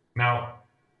 Now,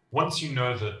 once you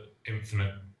know that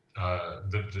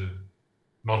the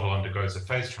model undergoes a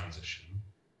phase transition,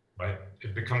 right,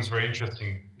 it becomes very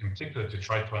interesting, in particular, to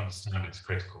try to understand its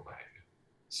critical behavior.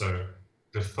 So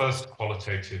the first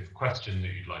qualitative question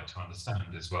that you'd like to understand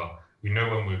is, well, we know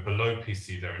when we're below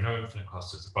PC, there are no infinite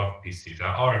clusters. Above PC, there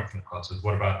are infinite clusters.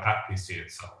 What about at PC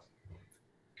itself?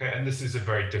 Okay, and this is a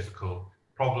very difficult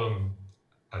problem,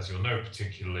 as you'll know,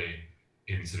 particularly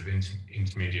in sort of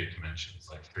intermediate dimensions,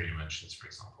 like 3 dimensions, for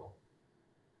example.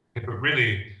 Okay, but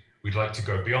really, we'd like to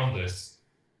go beyond this.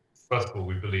 First of all,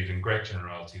 we believe in great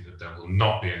generality that there will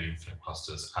not be any infinite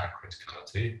clusters at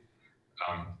criticality.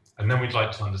 And then we'd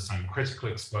like to understand critical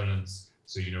exponents.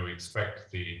 So, we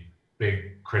expect the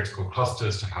big critical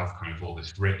clusters to have kind of all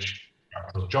this rich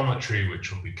fractal geometry,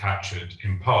 which will be captured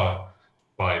in part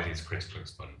by these critical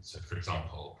exponents. So, for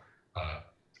example, the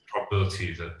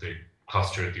probability that the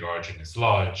cluster at the origin is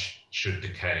large should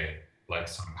decay like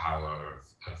some power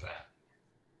of n.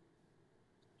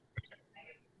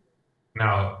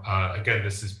 Now, again,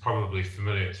 this is probably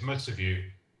familiar to most of you.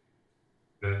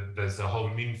 There's a whole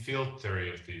mean field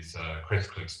theory of these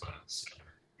critical exponents.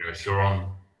 If you're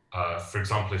on, for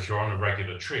example, if you're on a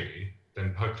regular tree,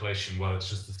 then percolation, well, it's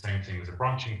just the same thing as a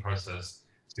branching process.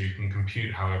 So you can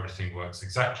compute how everything works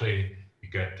exactly. You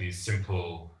get these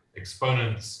simple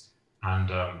exponents, and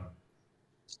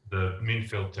the mean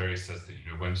field theory says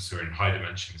that once you're in high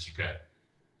dimensions, you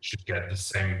should get the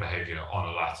same behavior on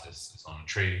a lattice as on a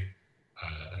tree.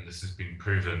 And this has been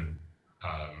proven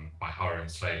by Hara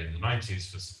and Slade in the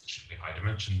 90s for sufficiently high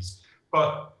dimensions.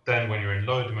 But then when you're in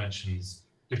low dimensions,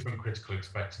 different critical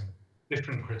exponents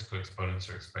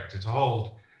are expected to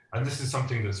hold. And this is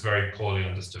something that's very poorly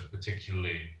understood,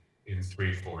 particularly in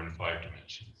 3, 4, and 5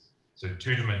 dimensions. So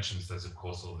 2 dimensions, there's of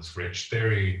course all this rich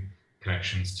theory,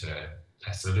 connections to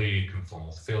SLE,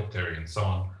 conformal field theory, and so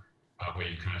on, where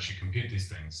you can actually compute these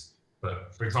things.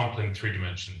 But for example, in 3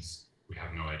 dimensions, we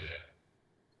have no idea.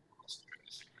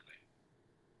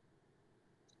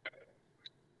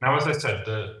 Now, as I said,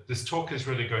 this talk is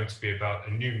really going to be about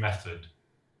a new method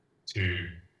to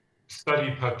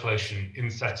study percolation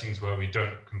in settings where we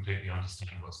don't completely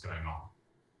understand what's going on.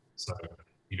 So,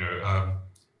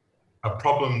 a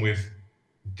problem with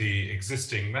the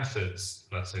existing methods,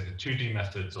 let's say the 2D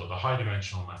methods or the high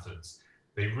dimensional methods,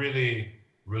 they really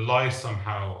rely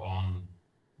somehow on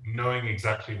knowing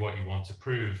exactly what you want to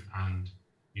prove and,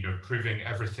 proving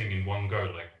everything in one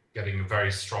go, like getting a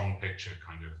very strong picture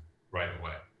kind of right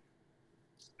away.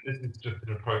 This is just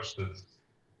an approach that's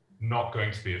not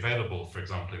going to be available, for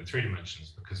example, in 3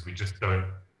 dimensions, because we just don't,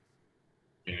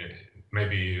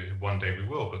 maybe one day we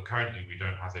will, but currently we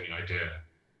don't have any idea,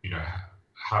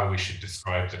 how we should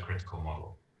describe the critical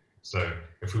model. So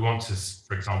if we want to,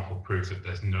 for example, prove that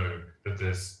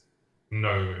there's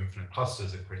no infinite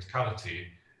clusters at criticality,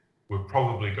 we're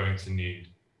probably going to need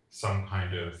some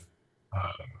kind of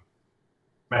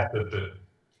method that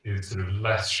is sort of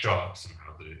less sharp somehow.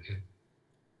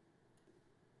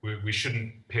 We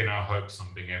shouldn't pin our hopes on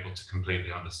being able to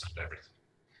completely understand everything.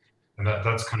 And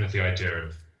that's kind of the idea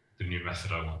of the new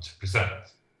method I want to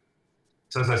present.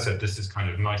 So as I said, this is kind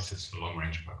of nicest for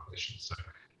long-range percolation. So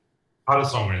how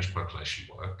does long-range percolation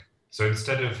work? So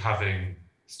instead of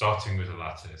starting with a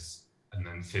lattice and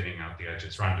then thinning out the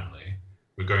edges randomly,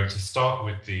 we're going to start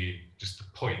with just the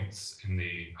points in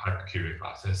the hypercubic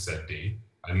lattice, ZD,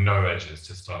 and no edges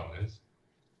to start with.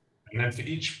 And then for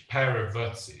each pair of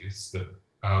vertices, that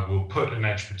we'll put an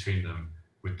edge between them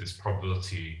with this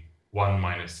probability 1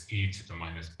 minus e to the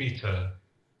minus beta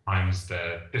times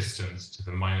their distance to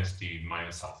the minus d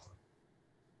minus alpha.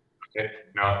 Okay,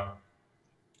 now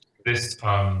this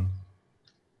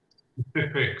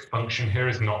specific function here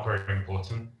is not very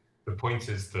important. The point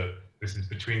is that this is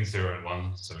between 0 and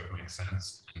 1, so it makes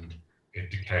sense, and it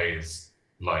decays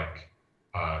like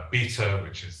beta,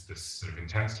 which is this sort of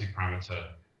intensity parameter,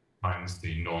 times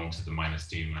the norm to the minus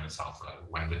d minus alpha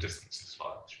when the distance is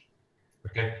large.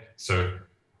 Okay, so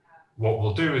what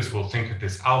we'll do is we'll think of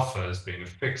this alpha as being a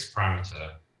fixed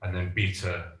parameter, and then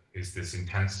beta is this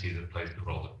intensity that plays the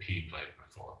role that P played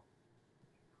before.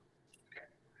 Okay.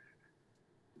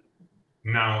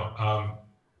 Now,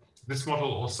 this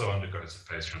model also undergoes a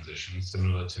phase transition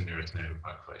similar to nearest neighbor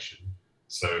percolation.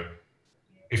 So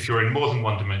if you're in more than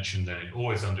one dimension, then it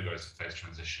always undergoes a phase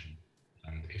transition.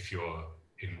 And if you're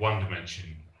in one dimension,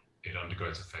 it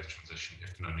undergoes a phase transition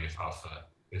if and only if alpha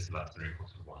is less than or equal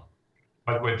to 1.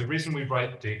 By the way, the reason we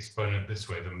write the exponent this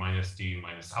way, the minus d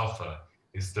minus alpha,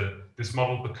 is that this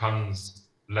model becomes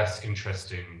less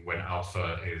interesting when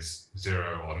alpha is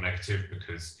 0 or negative,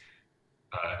 because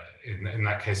in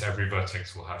that case, every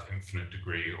vertex will have infinite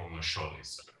degree almost surely.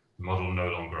 So the model no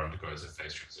longer undergoes a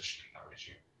phase transition in that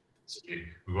regime. So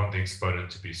we want the exponent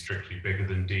to be strictly bigger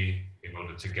than d in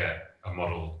order to get a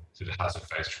model that has a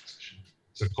phase transition.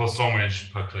 So of course,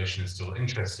 long-range percolation is still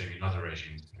interesting in other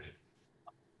regimes, but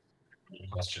the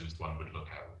questions one would look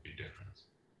at would be different.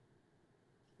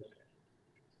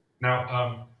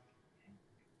 Now,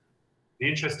 the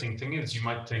interesting thing is you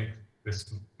might think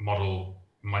this model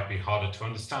might be harder to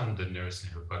understand than nearest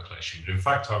neighbor percolation, but in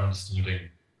fact, our understanding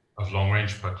of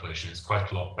long-range percolation is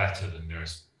quite a lot better than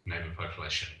nearest neighbor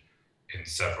percolation in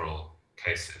several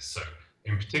cases. So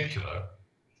in particular,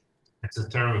 it's a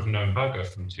theorem of Noemberger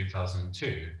from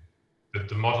 2002 that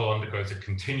the model undergoes a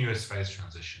continuous phase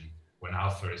transition when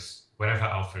whenever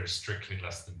alpha is strictly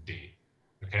less than d.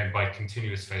 Okay, and by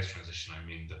continuous phase transition, I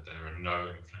mean that there are no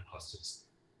infinite clusters.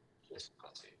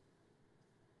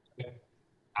 Okay.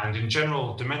 And in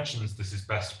general dimensions, this is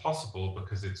best possible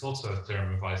because it's also a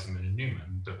theorem of Eisenman and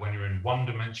Newman that when you're in one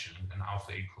dimension and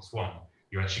alpha equals 1,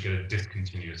 you actually get a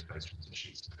discontinuous phase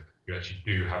transition. So you actually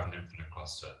do have an infinite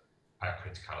cluster at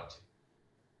criticality.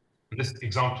 And this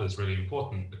example is really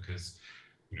important because,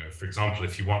 for example,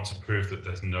 if you want to prove that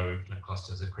there's no infinite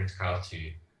clusters at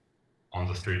criticality on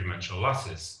the three-dimensional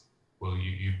lattice, well,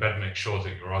 you better make sure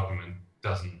that your argument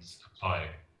doesn't apply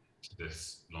to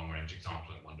this long-range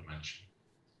example in one dimension.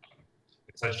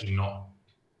 It's actually not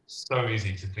so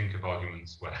easy to think of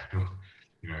arguments where,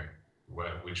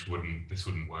 this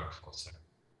wouldn't work for. So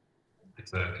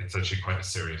it's actually quite a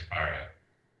serious barrier.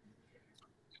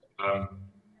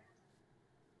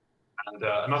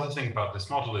 Another thing about this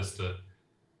model is that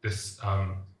this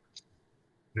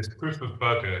proof of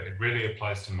Berger, it really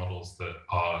applies to models that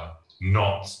are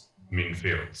not mean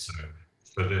fields.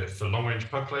 So for long-range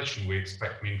percolation, we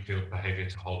expect mean field behavior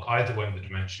to hold either when the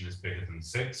dimension is bigger than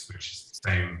 6, which is the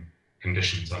same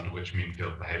conditions under which mean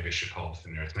field behavior should hold for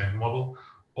the nearest neighbor model,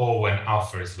 or when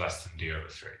alpha is less than d over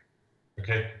 3.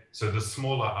 Okay, so the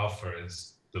smaller alpha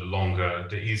is,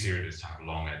 the easier it is to have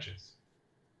long edges.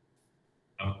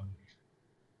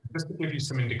 Just to give you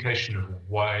some indication of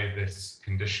why this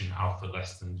condition alpha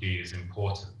less than d is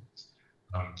important.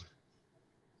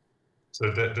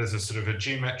 So there's a sort of a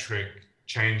geometric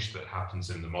change that happens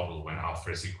in the model when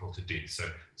alpha is equal to d. So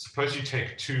suppose you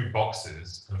take two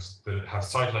boxes that have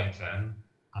side length n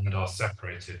and are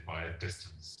separated by a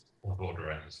distance of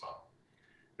order n as well.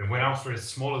 Then when alpha is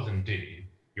smaller than d,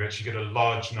 you actually get a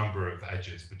large number of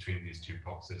edges between these two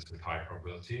boxes with high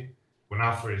probability. When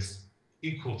alpha is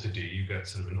equal to d, you get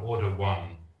sort of an order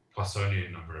 1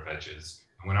 Poissonian number of edges.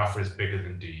 And when alpha is bigger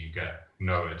than d, you get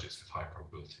no edges with high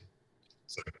probability.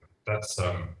 So that's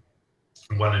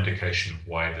one indication of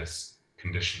why this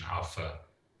condition alpha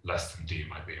less than d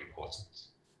might be important.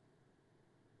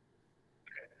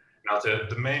 Okay. Now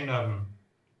the main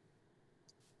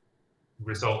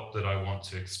result that I want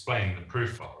to explain the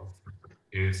proof of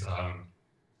is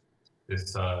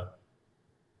this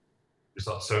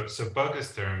result. So Berger's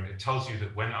theorem, it tells you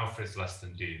that when alpha is less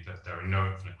than d, that there are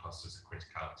no infinite clusters of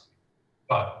criticality.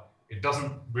 But it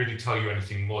doesn't really tell you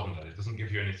anything more than that. It doesn't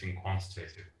give you anything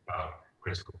quantitative about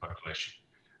critical percolation.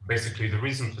 Basically, the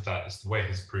reason for that is the way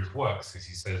his proof works, is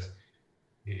he says,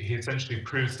 he essentially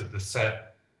proves that the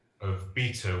set of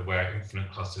beta where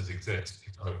infinite clusters exist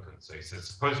is open. So he says,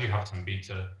 suppose you have some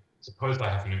beta, suppose I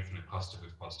have an infinite cluster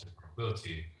with positive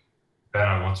probability, then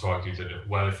I want to argue that,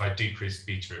 well, if I decrease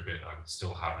beta a bit, I would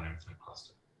still have an infinite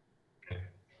cluster. Okay.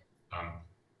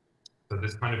 So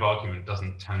this kind of argument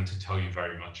doesn't tend to tell you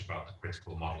very much about the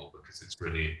critical model because it's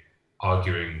really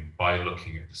arguing by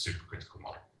looking at the supercritical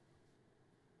model.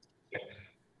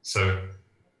 So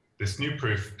this new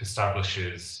proof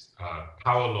establishes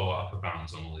power law upper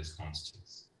bounds on all these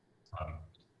quantities.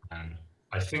 And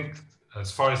I think,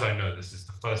 as far as I know, this is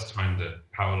the first time that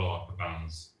power law upper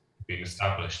bounds have been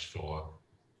established for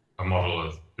a model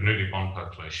of Bernoulli bond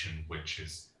percolation, which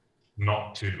is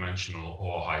not two-dimensional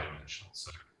or high-dimensional.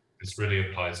 So this really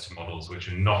applies to models which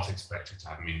are not expected to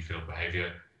have mean field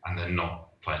behavior, and they're not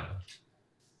planar.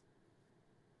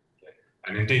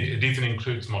 And indeed, it even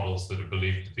includes models that are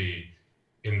believed to be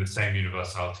in the same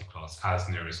universality class as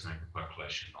nearest neighbor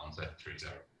percolation on Z3,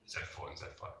 Z4, and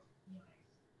Z5.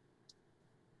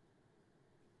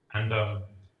 And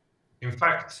in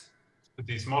fact, with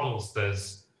these models,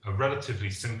 there's a relatively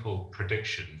simple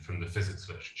prediction from the physics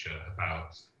literature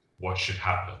about what should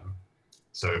happen.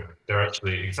 So there are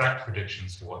actually exact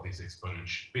predictions for what these exponents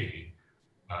should be.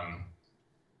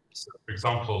 So for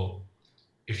example,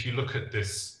 if you look at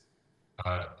this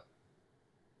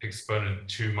exponent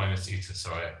 2 minus eta,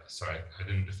 sorry, I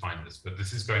didn't define this, but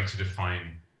this is going to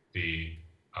define the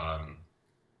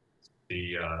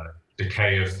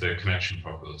decay of the connection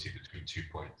probability between 2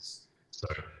 points. So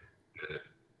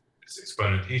this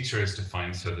exponent eta is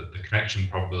defined so that the connection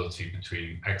probability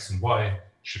between x and y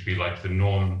should be like the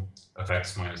norm of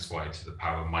x minus y to the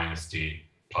power minus d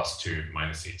plus 2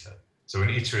 minus eta. So when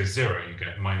eta is 0, you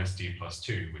get minus d plus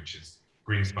 2, which is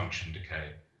Green's function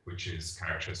decay, which is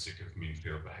characteristic of mean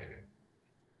field behavior.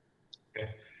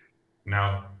 Okay.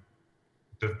 Now,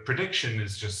 the prediction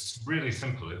is just really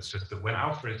simple. It's just that when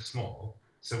alpha is small,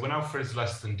 so when alpha is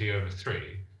less than d over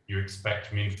 3, you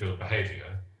expect mean field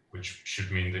behavior, which should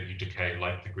mean that you decay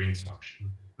like the Green's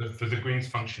function, but for the Green's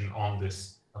function on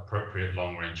this appropriate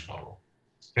long-range model.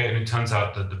 Okay, and it turns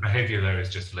out that the behavior there is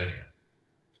just linear.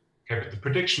 Okay, but the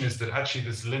prediction is that actually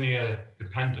this linear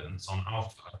dependence on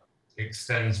alpha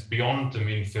extends beyond the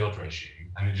mean field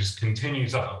regime, and it just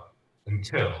continues up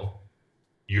until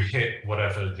you hit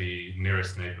whatever the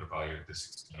nearest neighbor value of this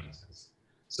exponent is.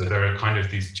 So there are kind of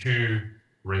these two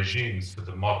regimes for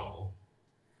the model.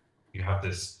 You have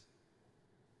this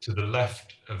to the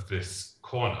left of this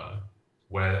corner,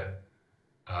 where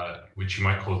which you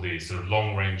might call the sort of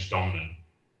long-range dominant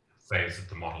phase of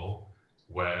the model,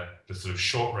 where the sort of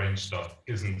short-range stuff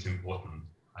isn't important,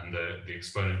 and the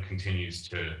exponent continues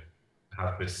to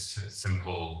have this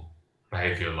simple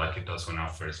behavior like it does when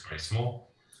alpha is very small.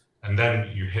 And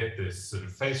then you hit this sort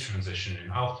of phase transition in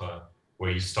alpha,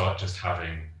 where you start just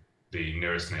having the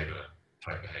nearest neighbor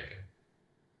type behavior.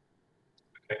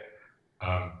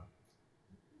 Okay.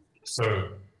 So,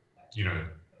 you know,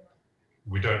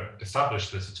 we don't establish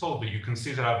this at all, but you can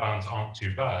see that our bounds aren't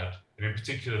too bad. And in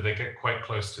particular, they get quite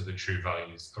close to the true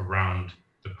values around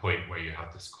the point where you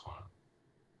have this corner.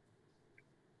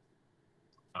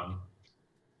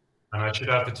 And I should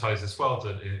advertise as well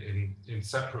that in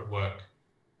separate work,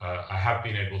 I have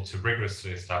been able to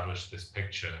rigorously establish this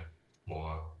picture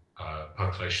for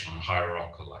percolation on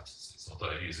hierarchical lattices,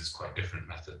 although it uses quite different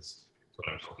methods to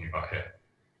what I'm talking about here.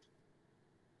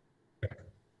 Okay.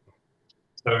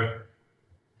 So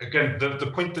again,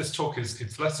 the point of this talk is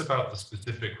it's less about the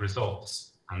specific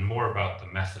results and more about the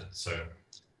method. So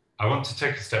I want to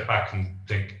take a step back and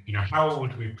think, you know, how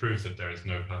would we prove that there is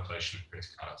no percolation of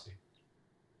criticality?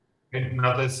 And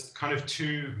now there's kind of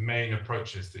two main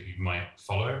approaches that you might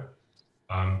follow,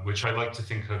 which I like to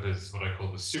think of as what I call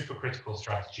the supercritical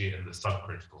strategy and the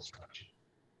subcritical strategy.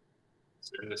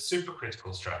 So in the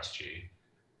supercritical strategy,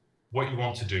 what you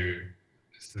want to do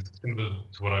is similar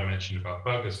to what I mentioned about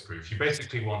Berger's proof. You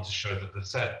basically want to show that the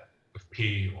set of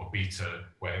P or beta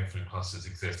where infinite clusters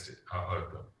exist are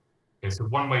open. Okay, so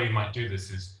one way you might do this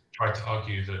is try to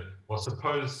argue that, well,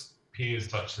 suppose P is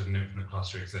such that an infinite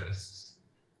cluster exists,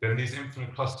 then these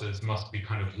infinite clusters must be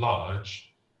kind of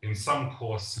large in some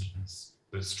coarse sense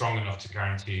that's strong enough to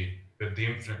guarantee that the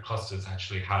infinite clusters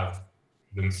actually have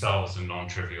themselves a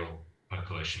non-trivial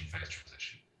percolation phase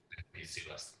transition, PC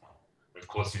less than 1. But of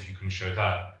course, if you can show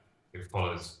that, it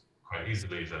follows quite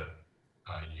easily that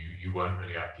you weren't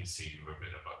really at PC, you were a bit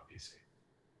above PC.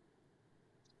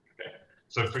 Okay.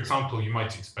 So for example, you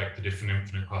might expect that if an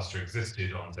infinite cluster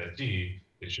existed on ZD,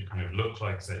 it should kind of look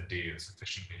like ZD at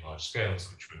sufficiently large scales,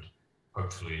 which would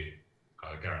hopefully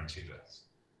guarantee this.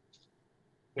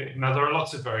 Okay. Now, there are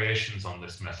lots of variations on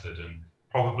this method, and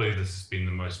probably this has been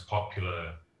the most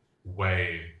popular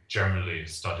way generally of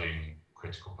studying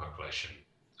critical percolation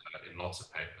in lots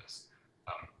of papers.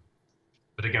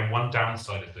 But again, one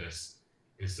downside of this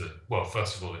is that, well,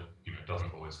 first of all, it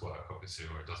doesn't always work, obviously,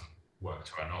 or it doesn't work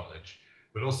to our knowledge,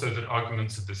 but also that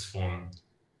arguments of this form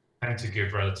tend to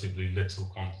give relatively little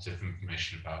quantitative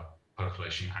information about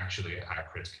percolation actually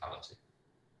at criticality.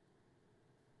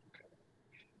 Okay.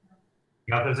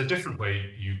 Now, there's a different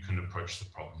way you can approach the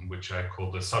problem, which I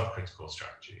call the subcritical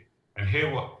strategy. And here,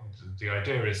 what the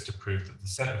idea is to prove that the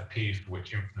set of P for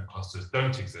which infinite clusters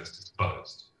don't exist is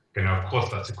closed. Okay, now, of course,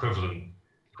 that's equivalent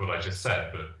to what I just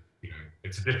said, but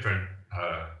it's a different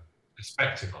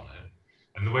perspective on it.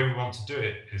 And the way we want to do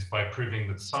it is by proving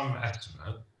that some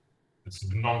estimate that's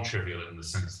non-trivial in the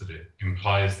sense that it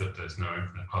implies that there's no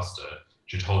infinite cluster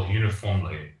should hold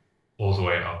uniformly all the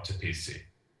way up to PC.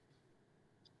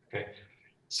 Okay,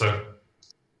 so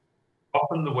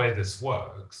often the way this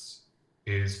works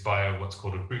is via what's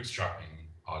called a bootstrapping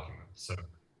argument. So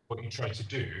what you try to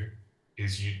do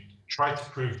is you try to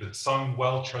prove that some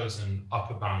well-chosen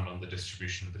upper bound on the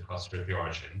distribution of the cluster of the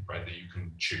origin, right, that you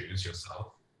can choose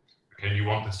yourself. Okay, and you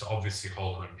want this to obviously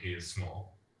hold when P is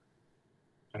small.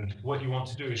 And what you want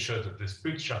to do is show that this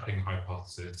bootstrapping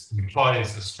hypothesis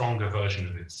implies a stronger version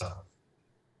of itself.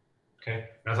 Okay,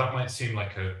 now that might seem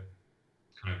like a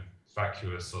kind of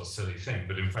vacuous or silly thing,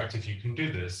 but in fact, if you can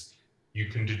do this, you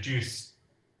can deduce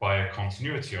by a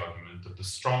continuity argument that the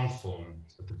strong form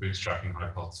of the bootstrapping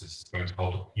hypothesis is going to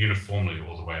hold uniformly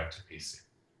all the way up to PC.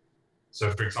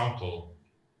 So for example,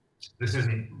 this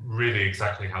isn't really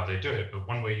exactly how they do it, but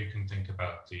one way you can think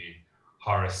about the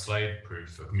Harris-Slade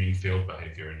proof of mean field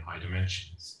behavior in high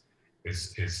dimensions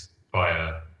is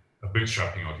via a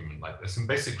bootstrapping argument like this. And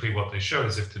basically what they show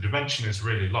is if the dimension is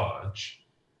really large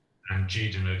and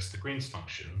G denotes the Green's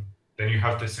function, then you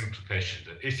have this implication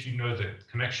that if you know that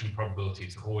connection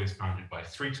probabilities are always bounded by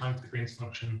 3 times the Green's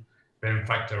function, then in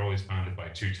fact they're always bounded by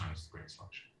 2 times the Green's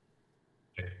function.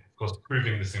 Okay. Of course,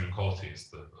 proving this inequality is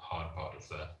the hard part of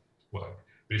the work.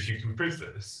 But if you can prove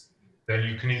this, then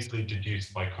you can easily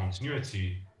deduce by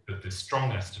continuity that this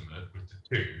strong estimate with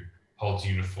the 2 holds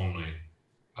uniformly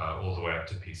all the way up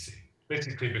to PC.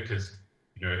 Basically because,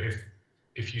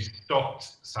 if you stopped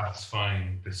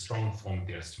satisfying the strong form of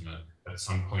the estimate, at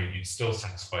some point you'd still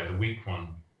satisfy the weak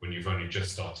one when you've only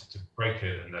just started to break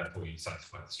it, and therefore you'd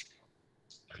satisfy the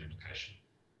strong implication.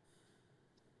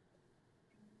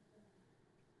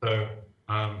 So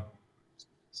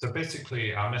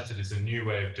basically our method is a new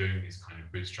way of doing these kind of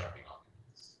bootstrapping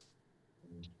arguments.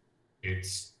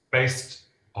 It's based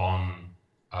on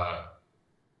an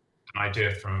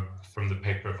idea from the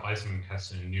paper of Eisenman,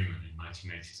 Kessler, and Newman in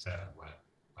 1987, where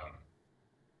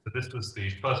so this was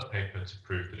the first paper to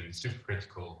prove that in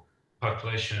supercritical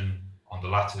percolation on the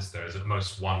lattice there is at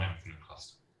most one infinite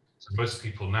cluster. So most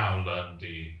people now learn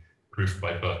the proof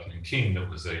by Burton and Keene that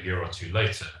was a year or two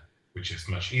later, which is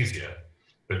much easier.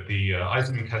 But the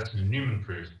Eisenman, Kessler, and Newman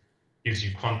proof gives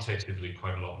you quantitatively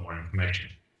quite a lot more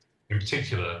information. In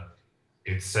particular,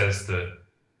 it says that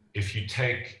if you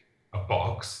take a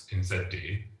box in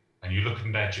ZD and you look at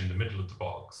an edge in the middle of the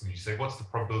box and you say, what's the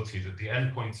probability that the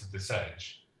endpoints of this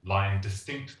edge lie in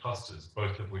distinct clusters,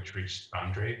 both of which reach the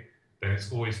boundary, then it's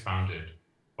always bounded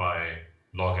by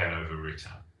log n over root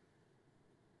n.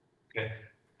 Okay,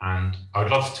 and I would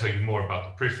love to tell you more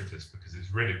about the proof of this because it's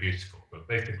really beautiful, but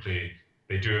basically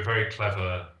they do a very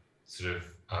clever sort of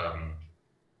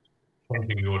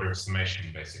changing the order of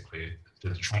summation, basically,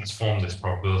 to transform this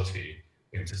probability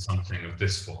into something of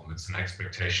this form. It's an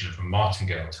expectation of a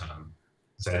martingale term,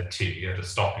 zt, at a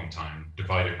stopping time,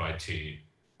 divided by t,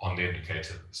 on the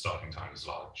indicator that the starting time is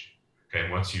large. Okay,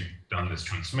 and once you've done this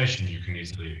transformation, you can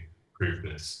easily prove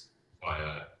this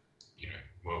via,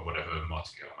 whatever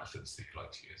martingale methods that you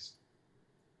like to use.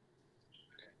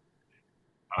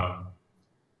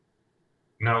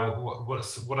 Now,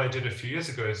 what I did a few years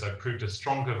ago is I proved a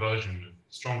stronger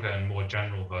and more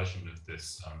general version of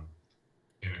this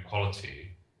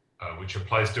inequality, which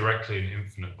applies directly in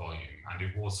infinite volume, and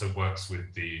it also works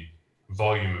with the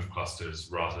volume of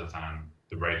clusters rather than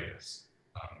the radius.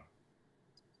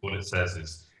 What it says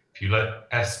is, if you let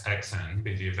Sxn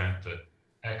be the event that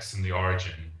x and the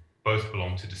origin both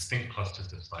belong to distinct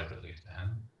clusters of size at least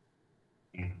n,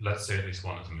 and let's say at least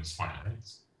one of them is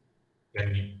finite,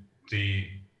 then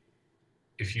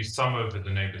if you sum over the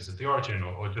neighbors of the origin,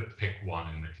 or just pick one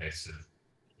in the case of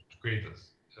degree,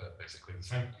 that's basically the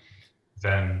same,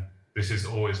 then this is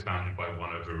always bounded by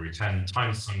 1 over root n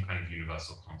times some kind of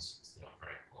universal constants that are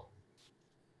very important.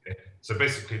 Okay. So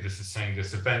basically this is saying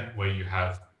this event where you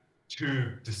have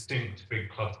 2 distinct big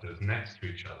clusters next to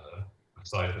each other of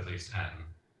size at least n,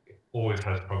 it always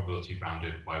has probability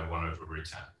bounded by 1 over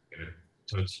root n in a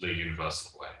totally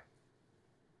universal way.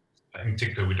 In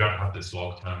particular, we don't have this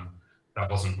log term. That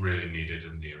wasn't really needed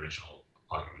in the original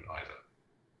argument either.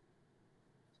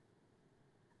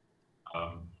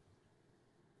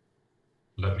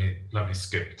 Let me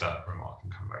skip that remark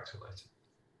and come back to it later.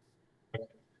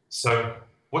 So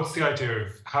what's the idea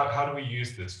of, how do we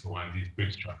use this for one of these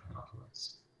bootstrapping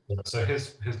arguments? So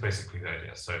here's basically the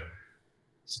idea. So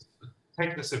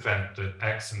take this event that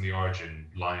X and the origin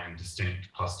lie in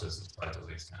distinct clusters of size of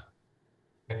least n.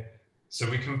 Okay? So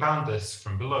we can bound this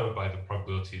from below by the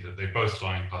probability that they both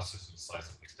lie in clusters of the size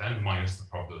of least n minus the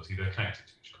probability they're connected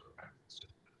to each other. It's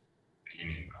just a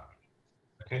union bound.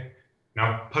 Okay.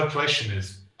 Now percolation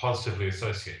is positively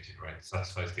associated, right? It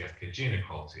satisfies the FKG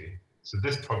inequality. So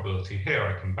this probability here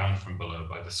I can bound from below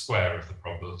by the square of the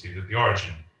probability that the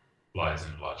origin lies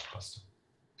in a large cluster.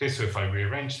 Okay, so if I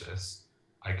rearrange this,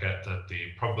 I get that the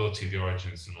probability the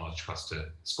origin is in a large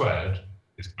cluster squared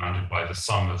is bounded by the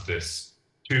sum of this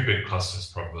two big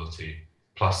clusters probability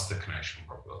plus the connection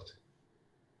probability.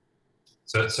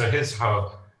 So here's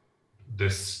how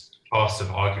this class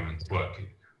of arguments work.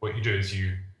 What you do is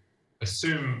you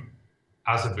assume,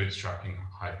 as a bootstrapping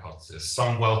hypothesis,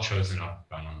 some well-chosen upper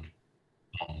bound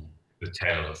on the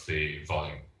tail of the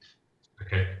volume.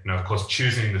 Okay. Now, of course,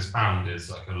 choosing this bound is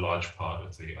like a large part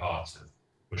of the art of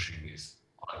pushing these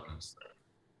arguments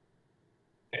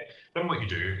through. Okay. Then what you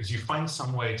do is you find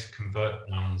some way to convert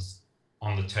bounds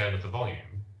on the tail of the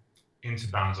volume into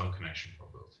bounds on connection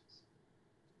probabilities.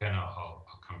 Okay, now I'll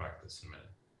come back to this in a minute.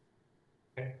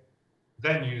 Okay.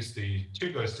 Then use the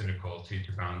two-ghost inequality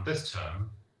to bound this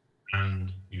term,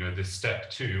 and this step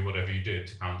 2, whatever you did,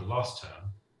 to bound the last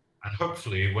term. And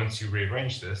hopefully, once you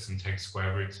rearrange this and take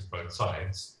square roots of both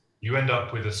sides, you end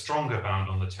up with a stronger bound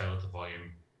on the tail of the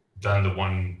volume than the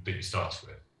one that you started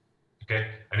with.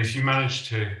 Okay, and if you manage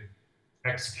to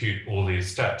execute all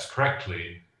these steps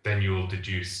correctly, then you will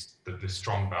deduce that this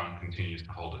strong bound continues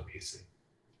to hold at PC.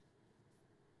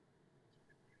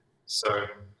 So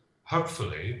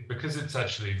hopefully, because it's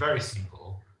actually very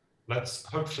simple, let's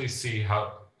hopefully see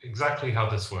exactly how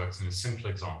this works in a simple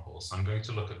example. So I'm going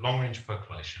to look at long-range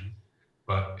percolation,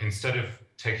 but instead of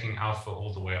taking alpha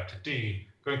all the way up to d,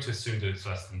 I'm going to assume that it's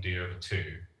less than d over 2,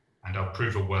 and I'll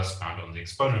prove a worse bound on the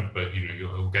exponent, but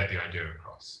you'll get the idea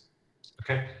across.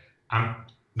 Okay,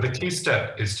 the key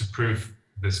step is to prove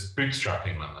this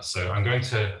bootstrapping lemma. So I'm going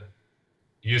to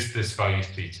use this value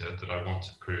theta that I want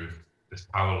to prove this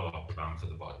power law upper bound for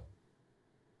the volume.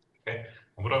 Okay.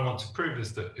 And what I want to prove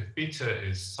is that if beta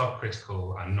is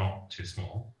subcritical and not too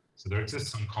small, so there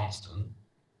exists some constant,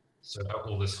 so that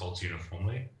all this holds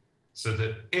uniformly, so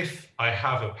that if I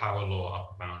have a power law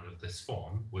upper bound of this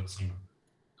form with some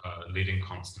leading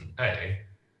constant A,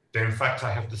 then in fact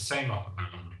I have the same upper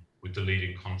bound with the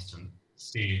leading constant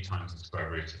C times the square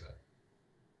root of it.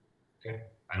 Okay,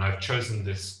 and I've chosen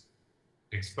this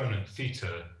exponent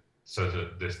theta so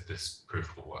that this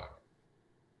proof will work.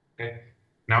 Okay.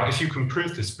 Now, if you can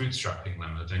prove this bootstrapping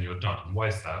lemma, then you're done. Why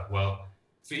is that? Well,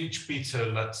 for each beta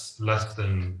less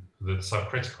than the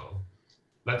subcritical,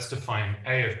 let's define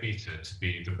A of beta to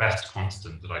be the best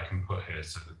constant that I can put here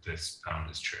so that this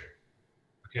bound is true.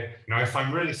 Okay. Now, if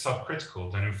I'm really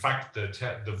subcritical, then in fact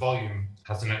the volume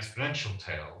has an exponential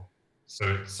tail, so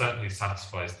it certainly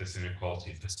satisfies this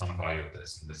inequality for some value of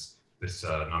this, and this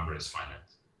number is finite.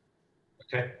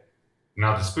 Okay.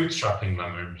 Now, this bootstrapping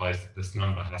lemma implies that this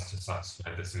number has to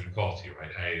satisfy this inequality,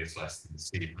 right? A is less than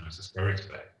C minus the square root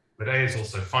of A. But A is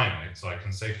also finite, so I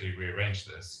can safely rearrange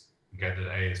this and get that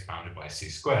A is bounded by C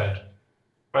squared,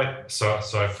 right? So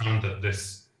I found that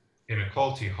this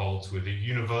inequality holds with a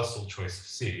universal choice of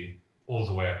C all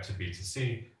the way up to B to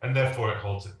C, and therefore it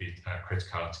holds at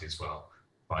criticality as well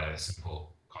by a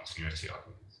simple continuity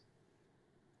argument.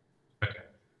 Okay,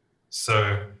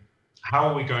 so how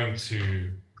are we going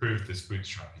to prove this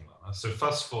bootstrapping lemma? So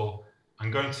first of all,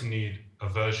 I'm going to need a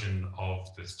version of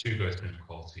this two-ghost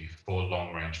inequality for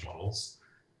long-range models.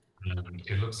 And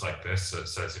it looks like this. So it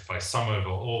says if I sum over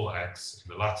all x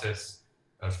in the lattice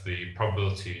of the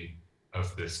probability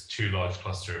of this two large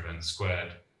cluster events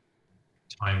squared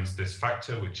times this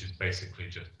factor, which is basically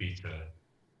just beta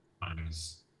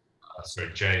times,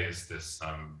 j is this,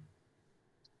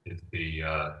 is the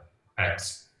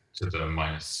x to the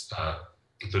minus,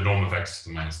 the norm of x to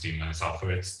the minus d minus alpha.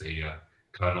 It's the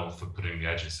kernel for putting the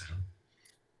edges in.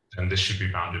 And this should be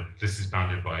bounded, this is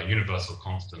bounded by a universal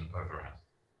constant over n.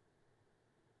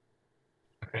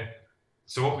 Okay,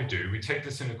 so what we do, we take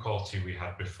this inequality we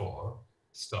had before,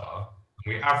 star,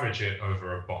 and we average it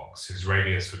over a box whose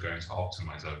radius we're going to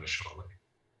optimize over shortly.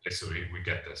 Okay, so we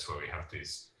get this where we have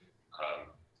these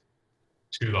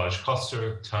two large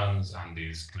cluster terms and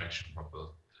these connection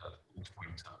probability point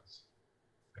terms.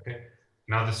 Okay,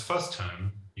 now this first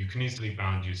term you can easily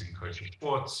bound using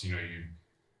Cauchy-Schwarz. You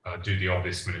do the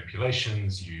obvious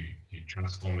manipulations, you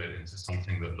transform it into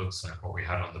something that looks like what we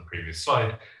had on the previous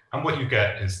slide, and what you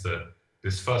get is that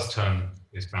this first term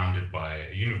is bounded by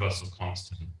a universal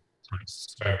constant times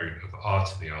the square root of r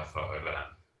to the alpha over n.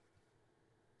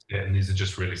 And these are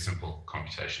just really simple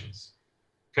computations.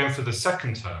 Going for the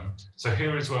second term, so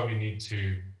here is where we need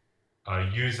to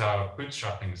use our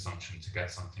bootstrapping assumption to get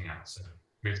something out. So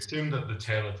we assume that the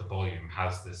tail of the volume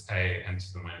has this a n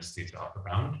to the minus theta upper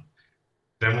bound.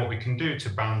 Then what we can do to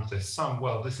bound this sum,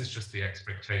 well, this is just the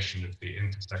expectation of the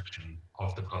intersection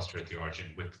of the cluster at the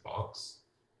origin with the box.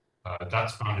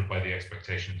 That's bounded by the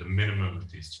expectation of the minimum of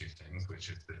these two things, which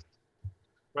is this.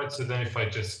 Right, so then if I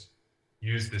just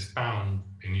use this bound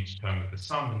in each term of the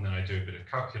sum, and then I do a bit of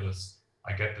calculus,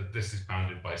 I get that this is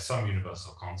bounded by some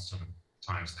universal constant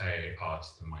times a r to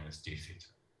the minus d theta.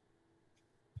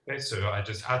 Okay, so I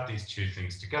just add these two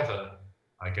things together,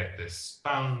 I get this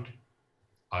bound,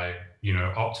 I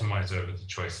optimize over the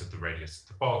choice of the radius of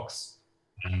the box,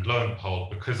 and lo and behold,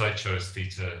 because I chose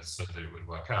theta so that it would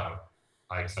work out,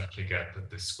 I exactly get that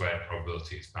this squared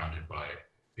probability is bounded by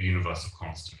a universal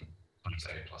constant times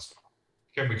a plus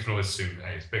 1. Again, we can always assume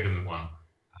a is bigger than 1,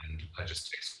 and I just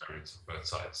take square roots of both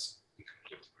sides and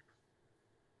conclude the proof.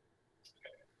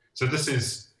 Okay. So this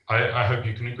is, I hope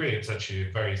you can agree, it's actually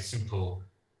a very simple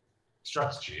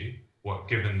strategy,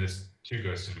 given this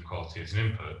two-ghost inequality as an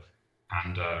input,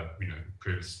 and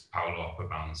proves power law upper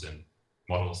bounds in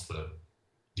models that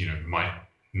might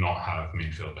not have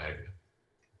mean field behavior.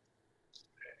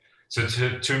 So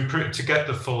to get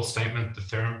the full statement, the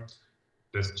theorem,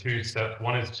 there's two steps.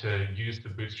 One is to use the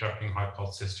bootstrapping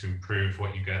hypothesis to improve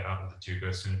what you get out of the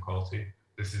two-ghost inequality.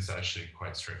 This is actually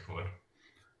quite straightforward.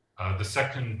 The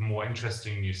second, more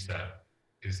interesting new step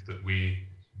is that we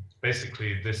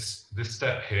basically this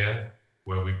step here,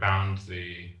 where we bound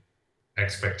the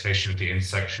expectation of the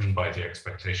intersection by the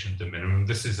expectation of the minimum.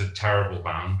 This is a terrible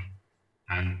bound,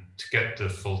 and to get the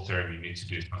full theorem, you need to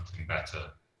do something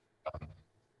better.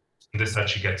 This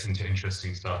actually gets into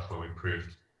interesting stuff where we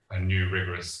proved a new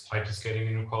rigorous hyperscaling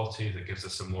inequality that gives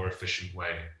us a more efficient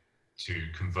way to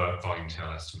convert volume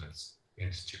tail estimates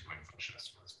into two-point function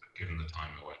estimates. But given the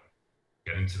time, I won't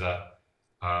get into that.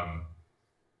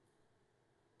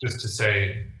 Just to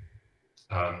say,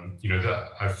 that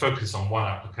I focus on one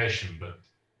application, but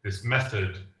this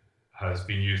method has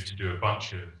been used to do a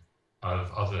bunch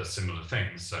of other similar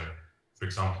things. So, for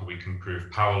example, we can prove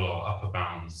power law upper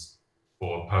bounds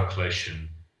for percolation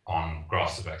on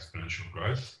graphs of exponential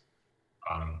growth.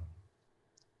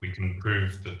 We can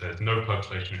prove that there's no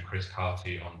percolation of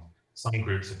criticality on some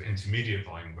groups of intermediate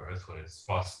volume growth, where it's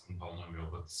faster than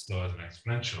polynomial but slower than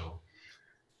exponential.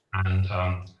 And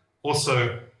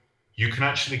also, you can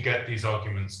actually get these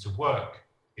arguments to work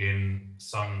in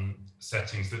some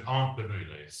settings that aren't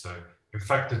Bernoulli. So, in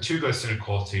fact, the two-ghost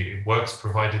inequality, it works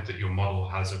provided that your model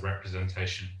has a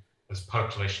representation as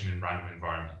percolation in random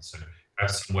environments. So, you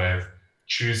have some way of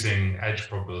choosing edge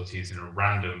probabilities in a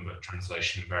random but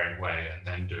translation invariant way and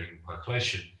then doing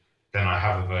percolation. Then I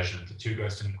have a version of the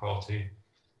two-ghost inequality.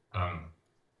 And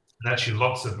actually,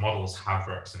 lots of models have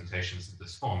representations of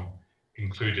this form,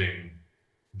 including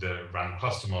the random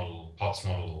cluster model, POTS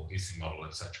model, EC model,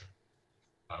 etc.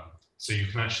 So you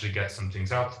can actually get some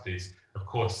things out of these. Of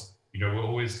course, we're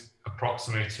always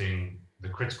approximating the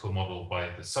critical model by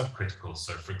the subcritical.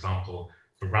 So for example,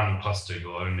 for random cluster,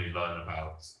 you'll only learn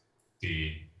about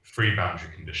the free boundary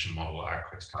condition model at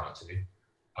criticality,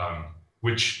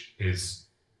 which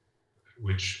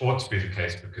ought to be the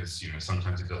case because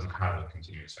sometimes it doesn't have a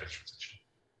continuous phase transition.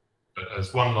 But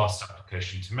as one last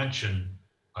application to mention,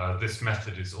 this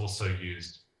method is also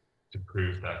used to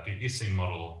prove that the Ising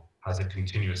model has a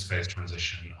continuous phase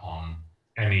transition on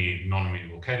any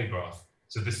non-amenable Cayley graph.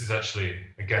 So this is actually,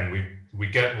 again, we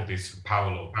get all these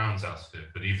power law bounds out of it,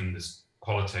 but even this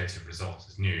qualitative result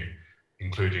is new,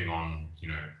 including on,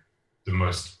 the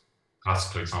most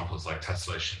classical examples like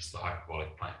tessellations of the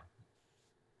hyperbolic plane.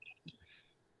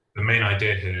 The main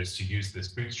idea here is to use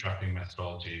this bootstrapping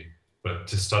methodology, but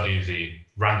to study the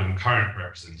random current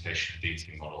representation of the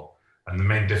ET model. And the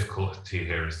main difficulty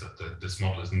here is that this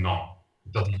model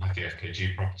doesn't have the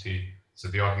FKG property, so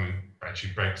the argument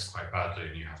actually breaks quite badly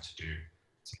and you have to do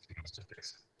something else to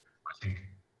fix it. I think,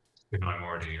 given I'm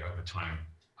already over time,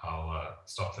 I'll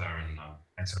stop there and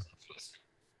thanks everyone for listening.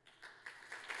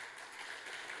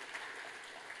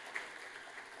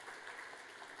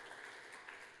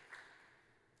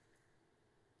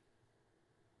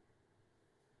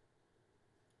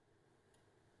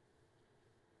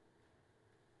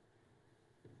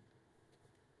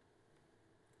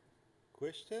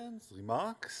 Questions,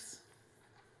 remarks?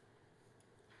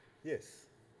 Yes.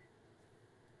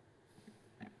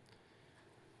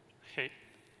 Hey,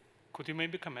 could you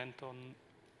maybe comment on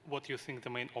what you think the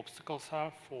main obstacles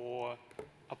are for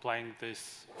applying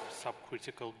this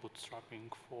subcritical bootstrapping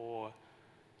for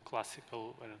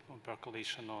classical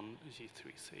percolation on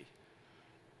Z3, say?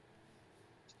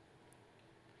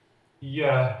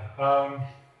 Yeah.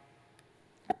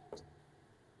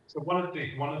 So one of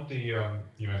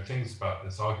the things about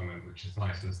this argument, which is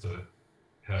nice, is that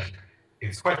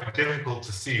it's quite difficult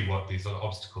to see what these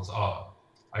obstacles are.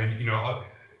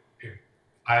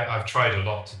 I've tried a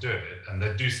lot to do it, and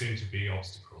there do seem to be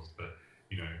obstacles, but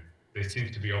they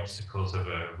seem to be obstacles of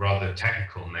a rather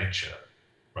technical nature,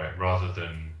 right? Rather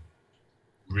than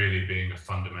really being a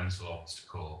fundamental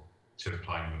obstacle to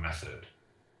applying the method.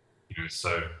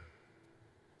 So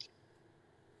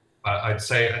I'd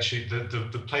say actually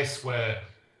the place where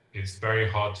it's very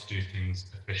hard to do things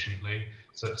efficiently.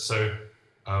 So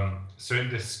in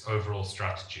this overall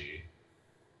strategy,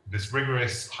 this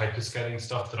rigorous hyperscaling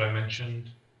stuff that I mentioned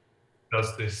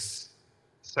does this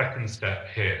second step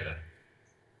here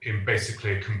in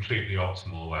basically a completely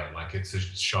optimal way. Like, it's as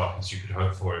sharp as you could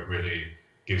hope for. It really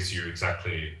gives you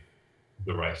exactly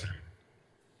the right thing.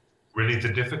 Really,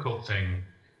 the difficult thing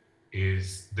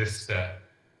is this step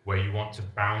where you want to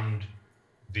bound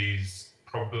these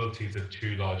probabilities of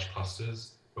two large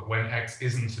clusters, but when X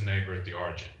isn't a neighbor at the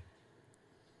origin.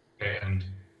 Okay, and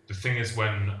the thing is,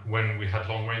 when we had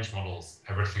long-range models,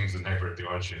 everything's a neighbor at the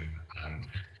origin, and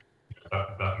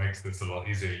that makes this a lot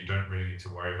easier. You don't really need to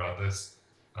worry about this.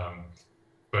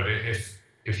 But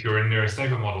if you're in nearest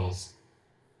neighbor models,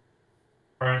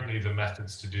 currently the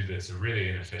methods to do this are really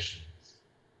inefficient.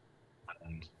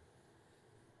 And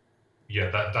yeah,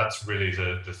 that's really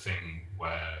the thing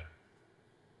where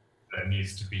there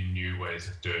needs to be new ways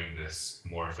of doing this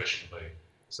more efficiently.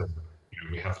 So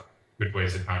we have good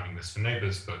ways of bounding this for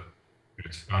neighbors, but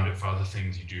to bound it for other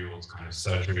things, you do all kind of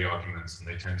surgery arguments, and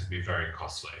they tend to be very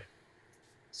costly.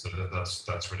 So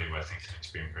that's really where things need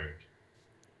to be improved.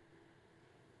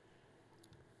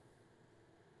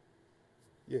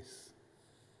 Yes.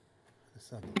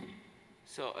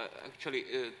 So actually,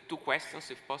 two questions,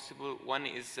 if possible. One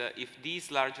is, if D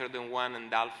is larger than 1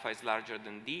 and alpha is larger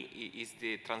than D, is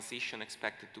the transition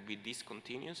expected to be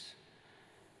discontinuous?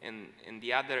 And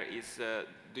the other is,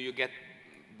 do you get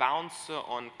bounds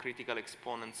on critical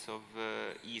exponents of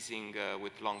easing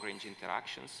with long-range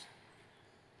interactions?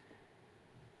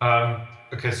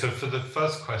 Okay, so for the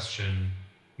first question,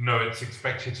 no, it's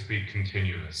expected to be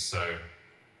continuous. So,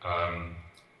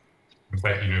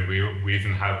 but we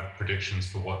even have predictions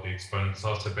for what the exponents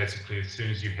are. So basically, as soon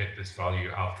as you hit this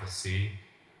value alpha c,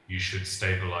 you should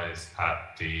stabilize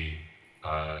at the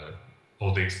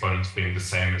all the exponents being the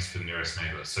same as the nearest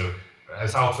neighbor. So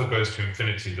as alpha goes to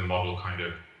infinity, the model kind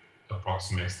of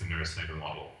approximates the nearest neighbor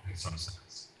model in some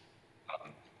sense.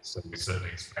 So we certainly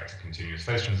expect a continuous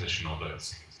phase transition, although it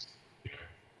seems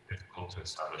difficult to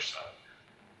establish that.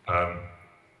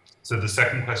 So the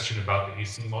second question about the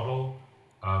Ising model,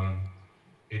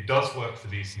 it does work for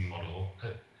the Ising model.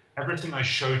 Everything I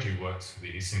showed you works for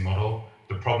the Ising model.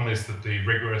 The problem is that the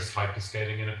rigorous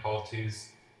hyperscaling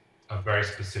inequalities are very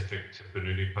specific to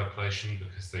Bernoulli percolation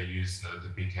because they use the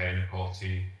BK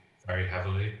inequality very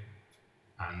heavily.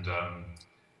 And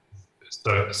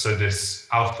so this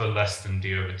alpha less than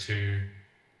d over 2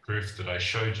 proof that I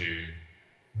showed you,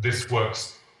 this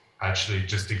works actually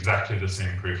just exactly the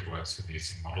same proof works for the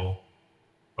Ising model.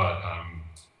 But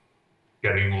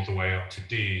getting all the way up to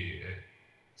D, it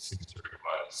seems to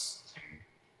require something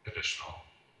additional.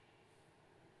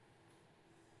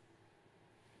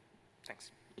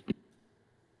 Thanks.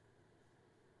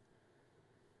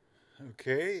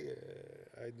 Okay,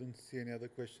 I don't see any other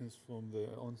questions from the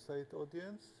on-site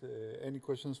audience. Any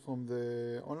questions from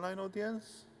the online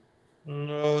audience?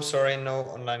 No, sorry, no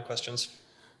online questions.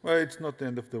 Well, it's not the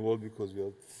end of the world because we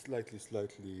are slightly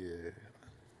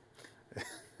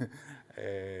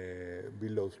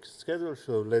below schedule.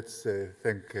 So let's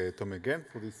thank Tom again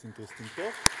for this interesting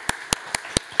talk.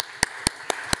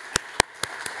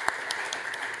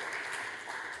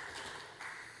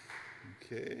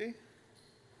 Okay.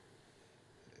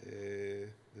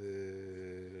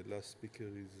 The last speaker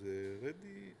is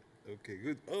ready. Okay,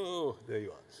 good. Oh, there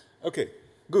you are. Okay,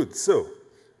 good. So,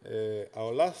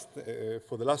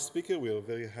 for the last speaker, we are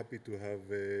very happy to have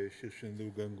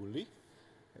Shirshendu Ganguly,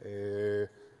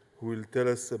 who will tell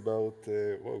us about,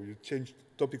 well, you change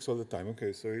topics all the time.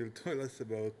 Okay, so he'll tell us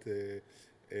about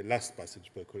last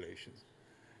passage percolations.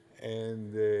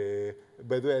 And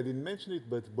by the way, I didn't mention it,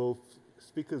 but both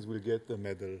speakers will get a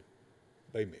medal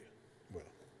by mail. Well,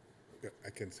 yeah, I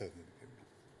can certainly get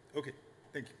it. Okay,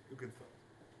 thank you. You can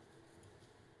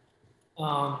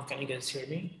start. Can you guys hear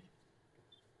me?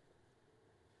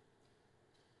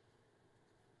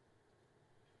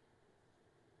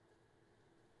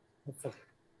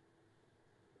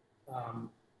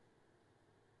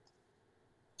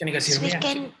 Can you guys hear me?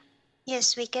 Actually?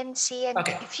 Yes, we can see. And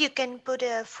okay. If you can put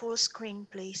a full screen,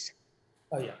 please.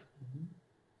 Oh, yeah.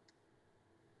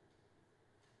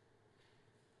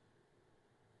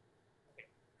 Okay.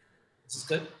 This is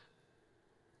good.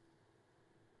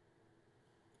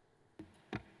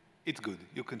 It's good.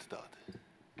 You can start.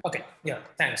 Okay. Yeah.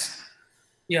 Thanks.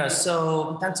 Yeah.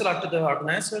 So thanks a lot to the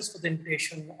organizers for the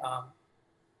invitation.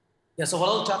 Yeah. So what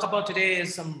I'll talk about today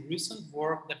is some recent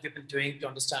work that we've been doing to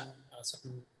understand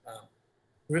certain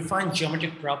refined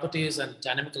geometric properties and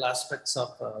dynamical aspects of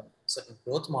certain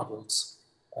growth models,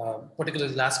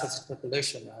 particularly aspects of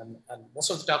percolation. And most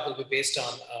of the talk will be based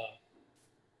on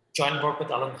joint work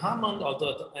with Alan Hammond,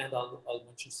 and I'll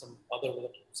mention some other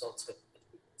related results that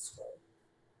we as well.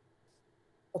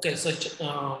 Okay, so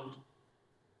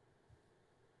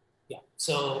yeah,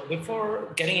 so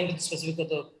before getting into the specific of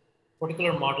the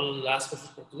particular model aspects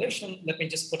of percolation, let me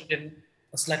just put it in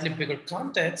a slightly bigger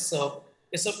context. So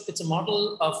it's a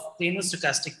model of planar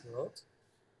stochastic growth.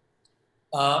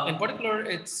 In particular,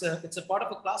 it's a part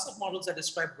of a class of models that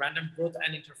describe random growth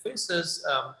and interfaces,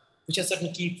 which has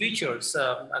certain key features.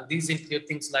 And these include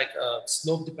things like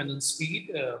slope-dependent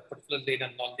speed, particularly in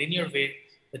a nonlinear way,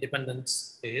 the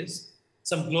dependence is.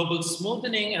 Some global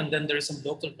smoothing, and then there is some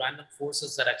local random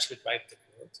forces that actually drive the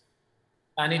growth.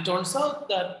 And it turns out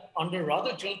that under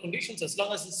rather general conditions, as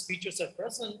long as these features are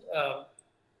present,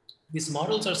 these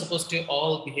models are supposed to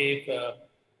all behave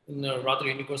in a rather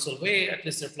universal way. At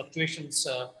least their fluctuations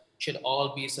should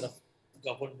all be sort of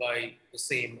governed by the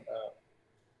same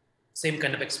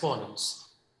kind of exponents.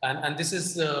 And this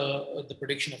is the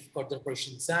prediction of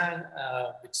Corporation Zhang,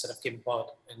 which sort of came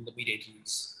about in the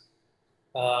mid-80s.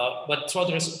 But throughout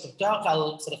the rest of the talk,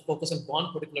 I'll sort of focus on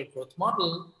one particular growth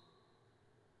model.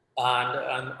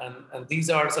 And these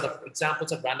are sort of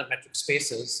examples of random metric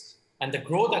spaces. And the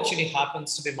growth actually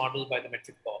happens to be modeled by the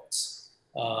metric balls.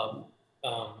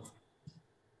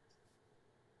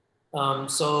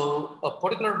 So a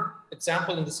particular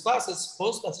example in this class is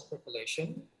post-classic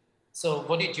percolation. So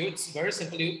what you do, it's very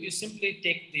simple. You simply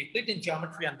take the Euclidean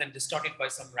geometry and then distort it by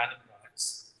some random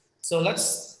noise. So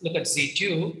let's look at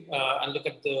Z2 and look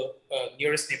at the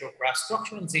nearest neighbor graph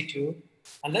structure in Z2.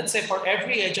 And let's say for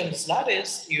every edge on this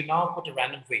lattice, you now put a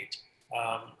random weight,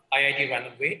 IID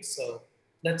random weight. So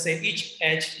let's say each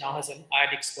edge now has an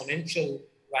IID exponential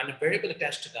random variable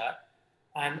attached to that.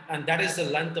 And that is the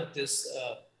length of this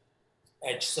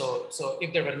edge. So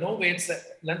if there were no weights, the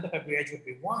length of every edge would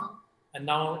be 1. And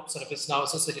now sort of it's now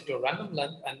associated to a random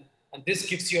length. And this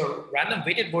gives you a random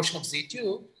weighted version of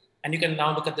Z2. And you can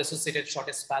now look at the associated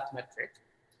shortest path metric.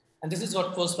 And this is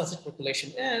what post-classic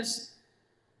percolation is.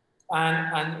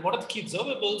 And what are the key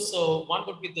observables? So one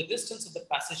would be the distance of the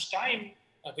passage time,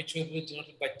 which will be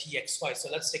denoted by Txy. So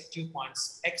let's take 2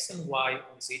 points, X and Y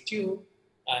on Z2,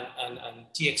 and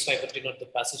Txy would denote the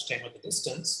passage time or the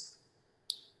distance.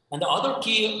 And the other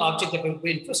key object that we'll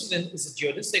be interested in is the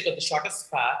geodesic, or the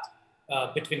shortest path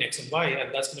between X and Y,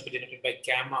 and that's going to be denoted by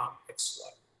gamma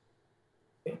XY.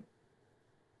 Okay.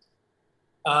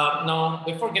 Now,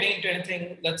 before getting into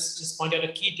anything, let's just point out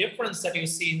a key difference that you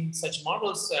see in such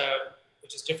models,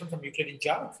 which is different from Euclidean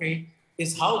geometry,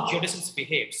 is how geodesics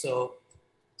behave. So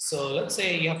let's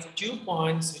say you have 2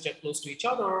 points which are close to each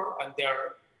other, and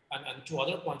and 2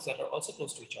 other points that are also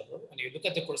close to each other, and you look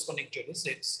at the corresponding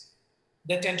geodesics,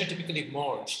 they tend to typically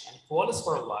merge and coalesce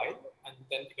for a while, and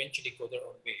then eventually go their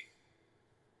own way.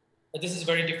 But this is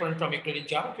very different from Euclidean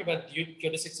geometry, where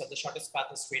geodesics are the shortest path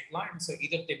of straight lines, so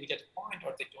either they meet at a point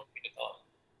or they don't meet at all.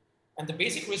 And the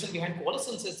basic reason behind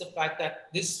coalescence is the fact that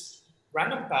these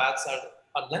random paths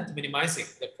are length minimizing.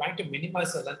 They're trying to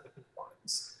minimize the length between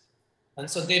points. And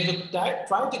so they would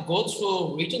try to go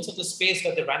through regions of the space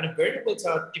where the random variables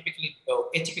are typically low,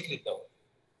 atypically low.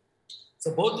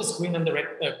 So both the green and the red,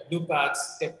 blue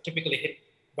paths, they typically hit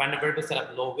random variables that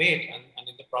have low weight, and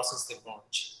in the process they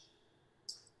merge.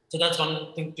 So that's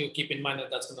one thing to keep in mind, that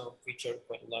that's going to feature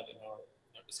quite a lot in our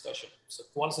discussion. So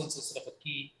coalescence is sort of a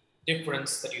key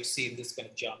difference that you see in this kind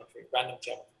of geometry, random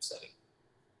geometry setting.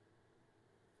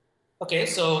 Okay,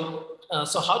 so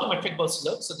how do metric balls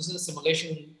look? So this is a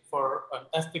simulation for an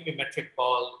FPP metric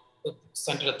ball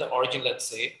centered at the origin, let's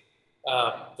say,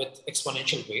 with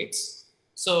exponential weights.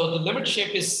 So the limit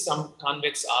shape is some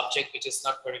convex object which is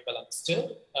not very well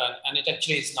understood, and it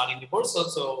actually is non-universal.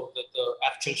 So the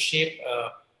actual shape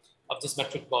of this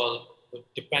metric ball would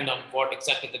depend on what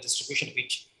exactly the distribution of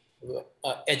each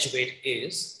edge weight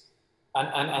is.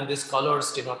 And these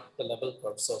colors denote the level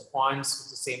curve. So points with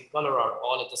the same color are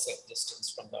all at the same distance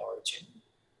from the origin.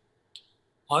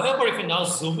 However, if you now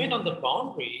zoom in on the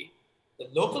boundary, the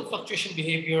local fluctuation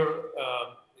behavior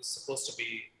is supposed to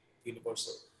be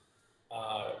universal.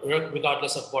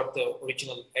 regardless of what the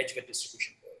original edge weight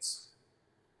distribution was.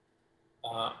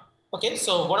 Okay,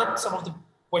 so what are some of the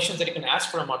questions that you can ask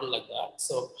for a model like that?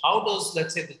 So how does,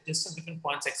 let's say, the distance between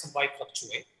points X and Y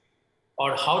fluctuate?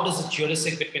 Or how does the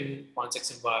geodesic between points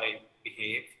X and Y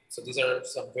behave? So these are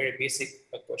some very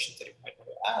basic questions that you might want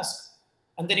to ask.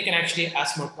 And then you can actually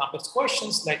ask more complex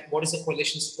questions like what is the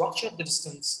correlation structure of the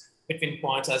distance between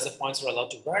points as the points are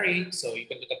allowed to vary? So you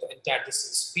can look at the entire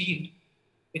distance field.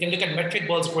 You can look at metric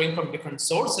balls growing from different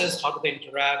sources. How do they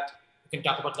interact? You can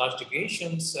talk about large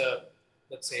deviations.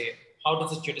 Let's say, how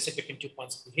does the geodesic between 2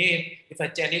 points behave if I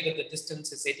tell you that the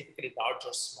distance is atypically large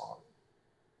or small?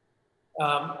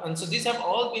 And so these have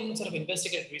all been sort of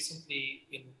investigated recently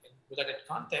in related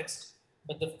context,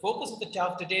 but the focus of the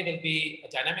talk today will be a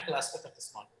dynamical aspect of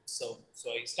this model. So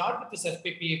I start with this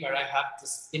FPP where I have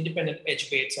this independent edge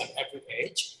weights on every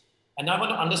edge. And I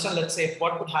want to understand, let's say,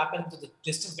 what would happen to the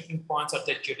distance between points of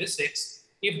their geodesics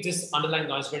if this underlying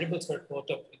noise variables were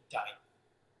caught up in time.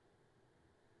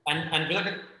 And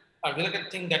a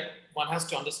related thing that one has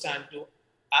to understand to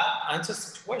answer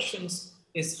such questions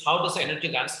is how does the energy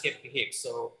landscape behave?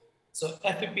 So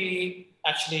FPP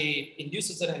actually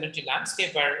induces an energy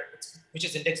landscape which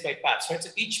is indexed by paths, right? So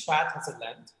each path has a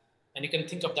length, and you can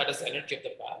think of that as the energy of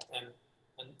the path.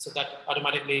 And so that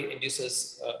automatically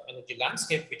induces energy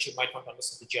landscape, which you might want to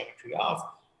understand the geometry of.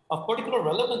 Of particular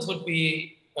relevance would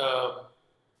be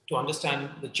to understand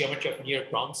the geometry of near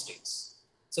ground states.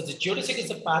 So the geodesic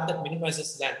is a path that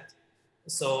minimizes length.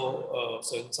 So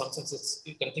in some sense,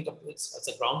 you can think of it as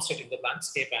a ground state in the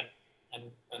landscape,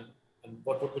 and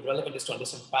what would be relevant is to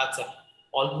understand paths that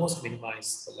almost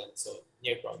minimize the length, so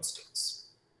near ground states.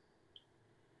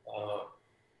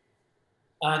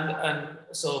 And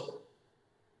so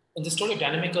in the story of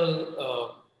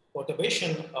dynamical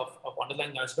perturbation of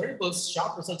underlying noise variables,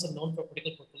 sharp results are known for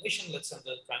particular population, let's say on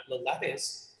the triangular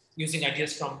lattice, using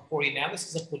ideas from Fourier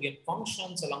analysis of Boolean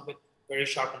functions, along with very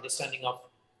sharp understanding of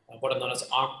what are known as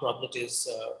arm probabilities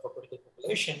for particular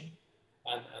population.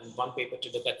 And one paper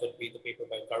to look at would be the paper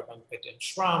by Garban, Pitt, and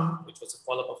Schramm, which was a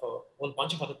follow-up of a whole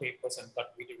bunch of other papers and got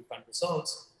really refined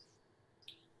results.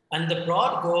 And the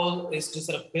broad goal is to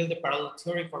sort of build a parallel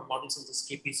theory for models in this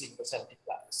KPZ universality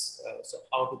class. So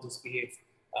how do these behave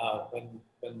when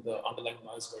the underlying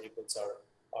noise variables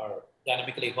are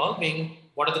dynamically evolving?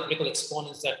 What are the critical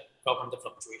exponents that govern the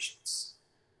fluctuations?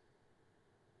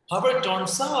 However, it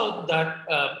turns out that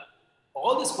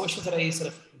all these questions that I sort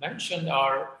of mentioned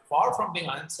are far from being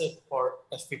answered for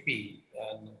FPP.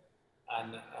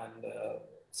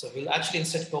 So we'll actually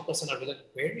instead focus on a related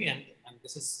variant, and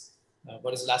this is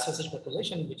what is last message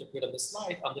population, which appeared on the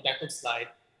slide, on the title slide,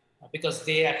 because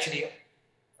they actually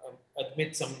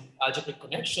admit some algebraic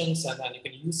connections, and you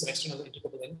can use some external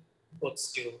integrable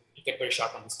inputs to get very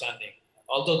sharp understanding.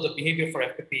 Although the behavior for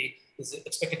FPP is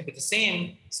expected to be the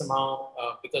same, somehow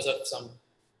because of some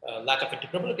lack of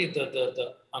integrability,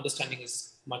 the understanding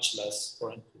is much less for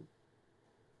NP.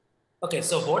 Okay,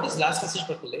 so what is last message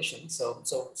population? So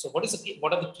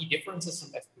what are the key differences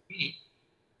from FPP?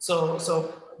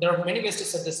 So there are many ways to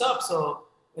set this up. So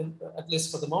at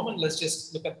least for the moment, let's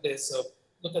just look at this. So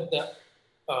look at the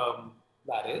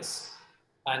lattice,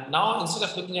 and now instead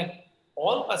of looking at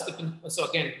all paths between, so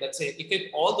again, let's say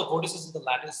equip all the vortices in the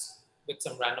lattice with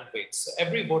some random weights. So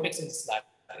every vortex in this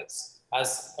lattice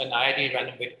has an IID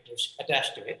random weight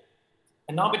attached to it.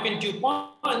 And now between 2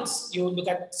 points, you look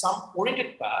at some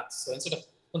oriented paths. So instead of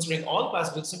considering all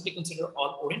paths, we'll simply consider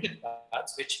all oriented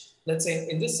paths, which let's say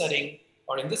in this setting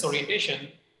or in this orientation,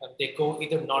 they go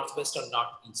either northwest or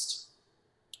northeast.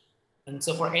 And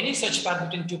so for any such path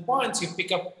between 2 points, you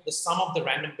pick up the sum of the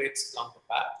random weights along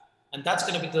the path, and that's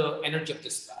going to be the energy of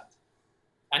this path.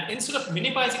 And instead of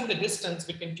minimizing the distance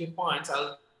between 2 points,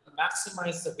 I'll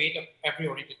maximize the weight of every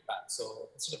oriented path. So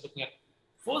instead of looking at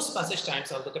forced passage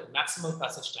times, I'll look at maximal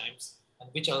passage times, and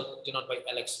which I'll denote by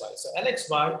LXY. So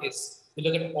LXY is, you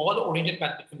look at all the oriented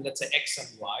paths between, let's say, X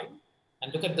and Y,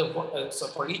 and look at the, so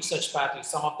for each such path, you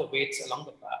sum up the weights along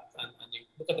the path, and you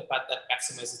look at the path that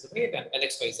maximizes the weight, and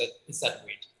LXY is that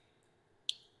weight.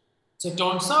 So it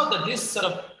turns out that these sort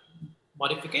of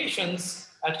modifications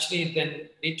actually then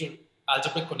lead to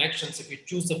algebraic connections if you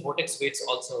choose the vortex weights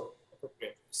also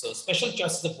appropriately. So special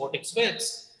choices of vortex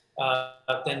weights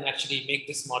then actually make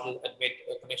this model admit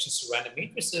connections to random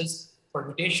matrices,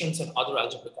 permutations, and other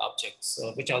algebraic objects,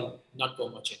 which I'll not go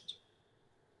much into.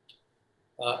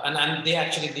 And they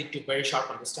actually lead to very sharp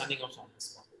understanding of some of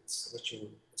these models, which you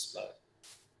explore.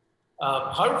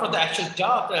 However, for the actual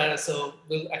talk, so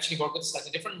we'll actually work with a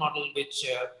slightly different model, which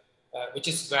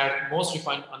is where most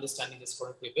refined understanding is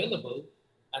currently available.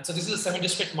 And so this is a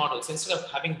semi-discrete model. So instead of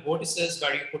having vortices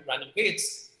where you put random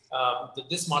weights,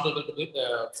 this model will be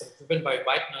sort of driven by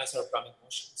white noise or Brownian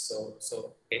motion.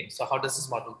 Okay, so how does this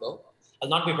model go? I'll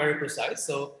not be very precise.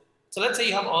 So let's say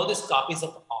you have all these copies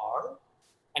of R,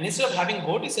 and instead of having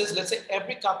vortices, let's say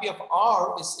every copy of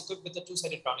R is equipped with a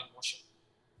two-sided Brownian motion.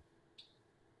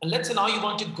 And let's say now you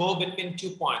want to go between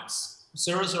 2 points,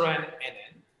 0, 0, and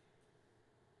NN.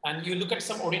 And you look at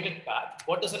some oriented path.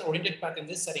 What does an oriented path in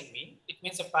this setting mean? It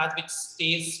means a path which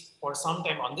stays for some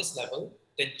time on this level,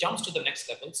 then jumps to the next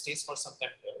level, stays for some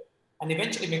time there, and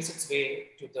eventually makes its way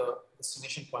to the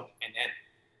destination point NN.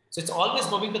 So it's always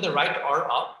moving to the right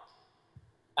or up.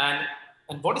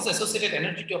 And what is associated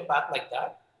energy to a path like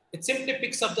that? It simply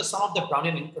picks up the sum of the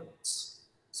Brownian increments.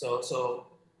 So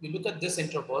you look at this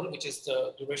interval, which is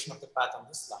the duration of the path on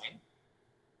this line.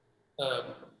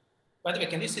 By the way,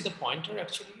 can you see the pointer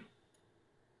actually?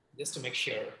 Just to make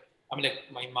sure. I mean,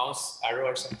 like my mouse arrow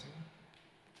or something.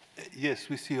 Yes,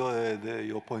 we see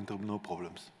your pointer, no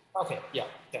problems. Okay, yeah,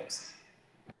 thanks.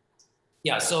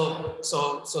 Yeah, so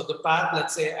the path,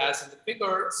 let's say, as in the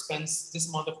figure, spends this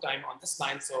amount of time on this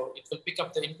line, so it will pick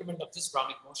up the increment of this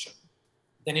Brownian motion.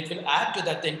 Then it will add to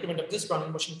that the increment of this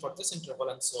Brownian motion for this interval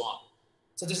and so on.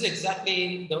 So this is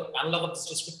exactly the analog of this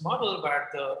discrete model where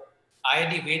the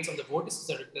IID weights on the vortices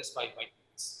are replaced by white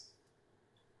weights.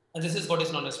 And this is what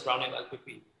is known as Brownian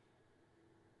LPP.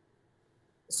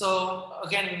 So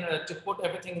again, to put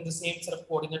everything in the same sort of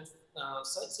coordinate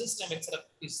system, it sort of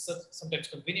is sometimes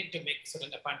convenient to make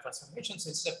certain affine transformations. So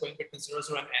instead of going between 0,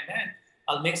 0, and NN,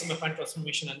 I'll make some affine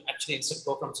transformation and actually instead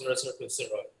go from 0, 0 to 0.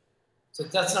 So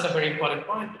that's not a very important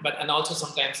point, and also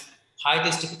sometimes height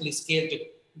is typically scaled to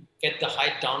get the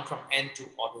height down from N to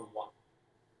order 1.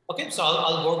 Okay, so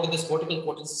I'll work with this vertical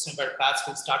coordinate system where paths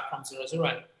will start from 0, 0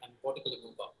 and vertically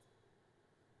move up.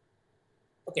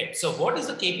 Okay, so what is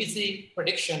the KPC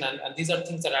prediction? And these are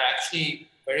things that are actually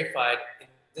verified in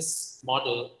this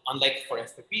model, unlike for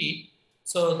FPP.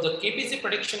 So the KPC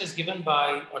prediction is given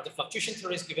by, or the fluctuation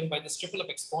theory is given by this triple of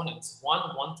exponents,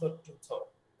 1, 1/3, 2/3.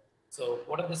 So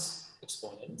what are these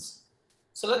exponents?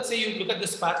 So let's say you look at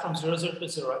this path from 0, 0 to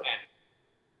 0, n.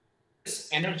 This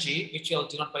energy, which I'll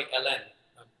denote by Ln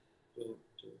to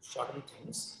shorten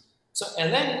things. So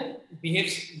Ln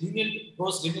behaves linearly,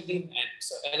 goes linearly in n.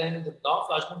 So Ln, the law of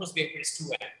large numbers behaves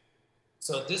 2n.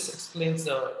 So this explains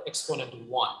the exponent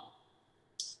 1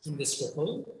 in this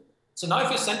triple. So now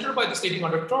if you center by this leading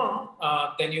order term,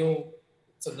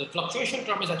 so the fluctuation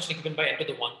term is actually given by n to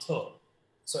the 1/3.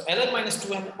 So Ln minus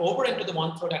 2n over n to the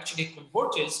 1/3 actually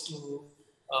converges to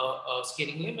a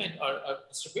scaling limit or a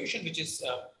distribution, which is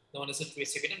known as a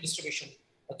Tracy-Witten distribution.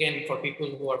 Again, for people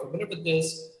who are familiar with this,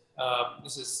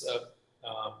 this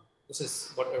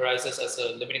is what arises as a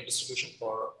limiting distribution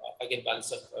for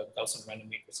eigenvalues of Gaussian random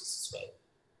matrices as well.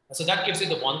 And so that gives you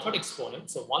the 1/3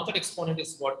 exponent. So 1/3 exponent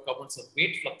is what governs the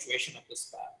weight fluctuation of this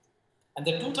path. And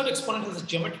the 2/3 exponent has a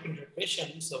geometric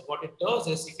interpretation. So what it does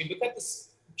is, if you look at this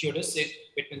geodesic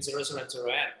between 0, 0, and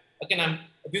 0n, again, I'm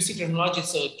abusing terminology.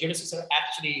 So geodesics are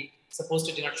actually supposed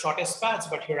to denote shortest paths,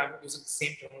 but here I'm using the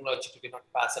same terminology to denote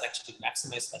paths that actually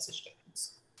maximize passage times.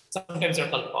 Sometimes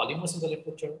they're called polymers in the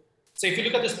literature. So if you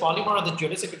look at this polymer of the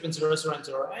geodesic between 0, 0, and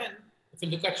 0n, if you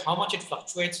look at how much it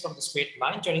fluctuates from the straight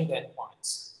line during the endpoints,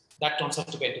 that turns out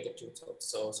to be into the 2/3.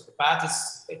 So the path is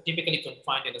typically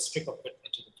confined in a strip of width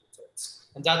into the 2/3.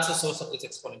 And that's the source of this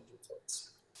exponent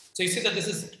 2/3. So you see that this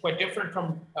is quite different from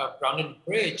Brownian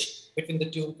bridge between the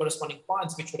two corresponding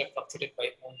points, which would have fluctuated by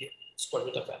only square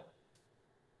root of n.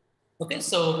 Okay,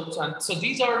 so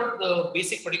these are the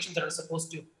basic predictions that are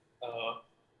supposed to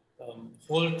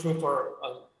hold true for a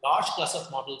large class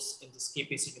of models in this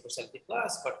KPC universality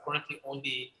class, but currently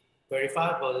only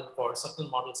verifiable for certain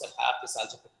models that have this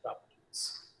algebraic properties.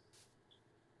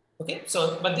 Okay,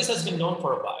 but this has been known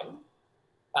for a while.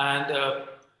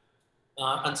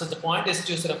 And so the point is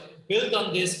to sort of build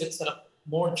on this with sort of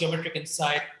more geometric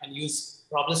insight and use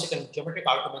probabilistic and geometric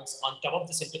arguments on top of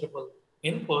this integrable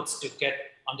inputs to get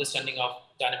understanding of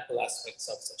dynamical aspects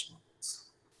of such models.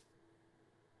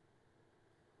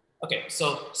 Okay, so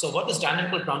what does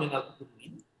dynamical Brownian LPP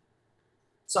mean?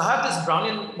 So I have these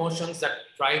Brownian motions that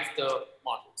drive the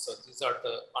model. So these are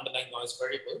the underlying noise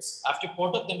variables. I have to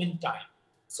perturb them in time.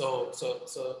 So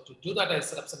to do that, I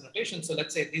set up some notation. So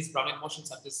let's say these Brownian motions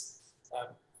have this.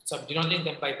 So I'm denoting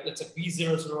them by, let's say,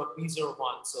 B00,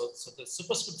 B01. So the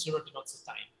superscript 0 denotes the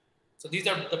time. So these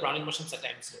are the Brownian motions at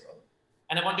time 0.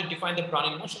 And I want to define the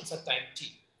Brownian motions at time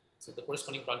t. So the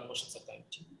corresponding Brownian motions at time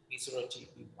t, B0t,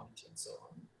 B1t, and so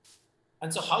on.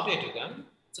 And so how do I do them?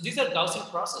 So these are Gaussian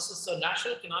processes. So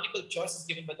natural canonical choice is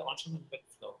given by the Enchaînement width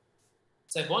flow.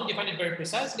 So I won't define it very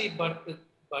precisely, but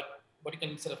but what you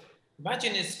can sort of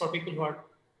imagine is for people who are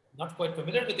not quite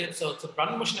familiar with it, so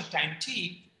Brownian motion at time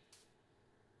t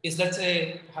is, let's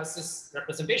say, has this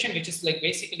representation, which is like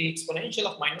basically exponential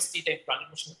of minus t times Brownian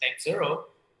motion at time 0,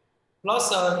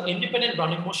 plus an independent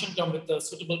Brownian motion term with a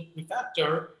suitable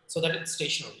prefactor so that it's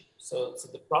stationary. So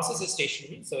the process is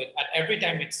stationary. So at every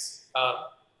time it's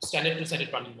standard to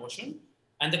standard Brownian motion.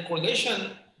 And the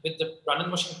correlation with the Brownian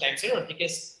motion at time 0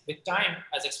 decays with time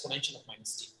as exponential of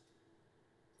minus t.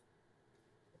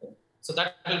 Okay. So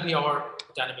that will be our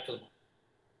dynamical model.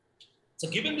 So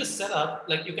given this setup,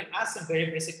 like you can ask some very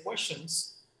basic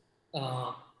questions,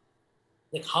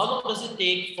 like how long does it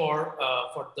take for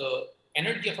the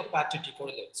energy of a path to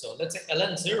decorrelate? So let's say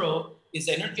ln0 is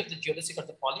the energy of the geodesic or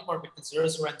the polymer between 0,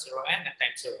 0 and 0n at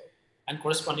time 0, and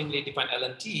correspondingly define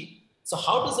ln_t. So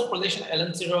how does the correlation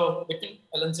ln0 between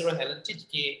ln0 and ln_t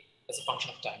decay as a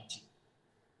function of time t?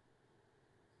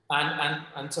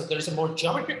 And so there is a more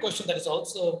geometric question that is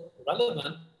also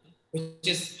relevant, which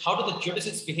is how do the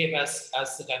geodesics behave as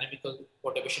the dynamical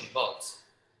perturbation evolves?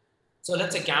 So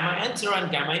let's say gamma n0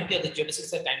 and gamma n are the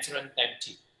geodesics at time 0 and time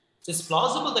t. So it's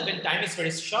plausible that when time is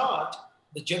very short,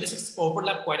 the geodesics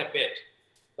overlap quite a bit.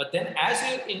 But then as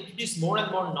you introduce more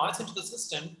and more noise into the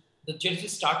system, the geodesics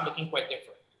start looking quite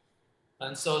different.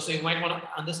 And so you might want to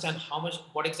understand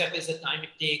what exactly is the time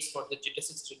it takes for the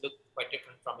geodesics to look quite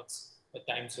different from its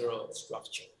time 0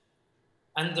 structure.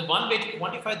 And the one way to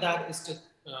quantify that is to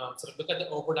sort of look at the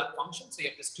overlap function. So you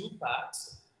have these two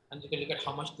paths, and you can look at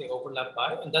how much they overlap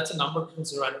by, and that's a number between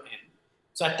 0 and n.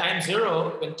 So at time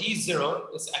 0, when t is 0,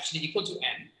 is actually equal to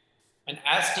n, and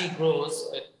as t grows,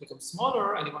 it becomes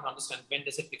smaller, and you want to understand when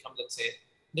does it become, let's say,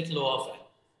 little o of n.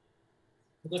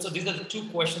 Because so these are the two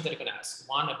questions that you can ask.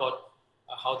 One about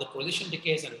how the correlation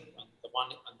decays, and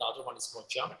the other one is more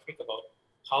geometric about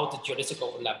how the geodesic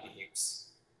overlap behaves.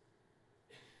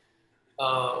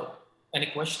 Any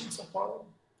questions so far?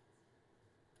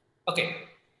 Okay.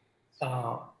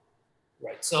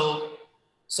 Right. So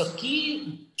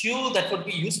key tool that would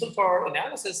be useful for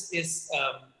analysis is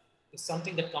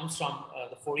something that comes from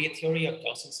the Fourier theory of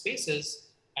Gaussian spaces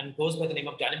and goes by the name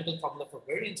of dynamical formula for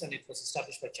variance, and it was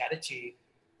established by Chatterjee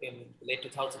in the late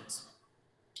 2000s.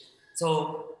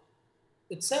 So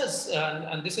it says,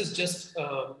 and this is just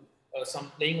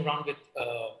some playing around with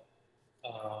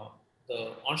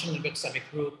the Onschen-Lindbergh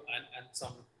semi-group and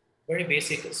some very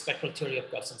basic spectral theory of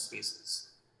Gaussian spaces.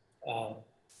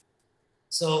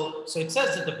 So it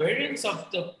says that the variance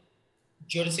of the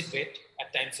geodesic weight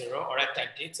at time 0 or at time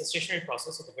t, it's a stationary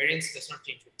process, so the variance does not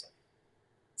change with time.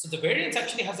 So the variance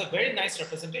actually has a very nice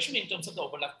representation in terms of the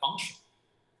overlap function.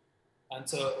 And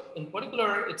so in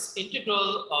particular, it's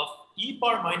integral of e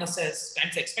power minus s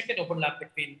times the expected overlap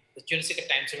between the geodesic at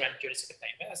time 0 and geodesic at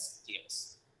time s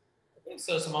ds. Okay,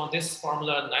 so somehow this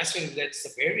formula nicely relates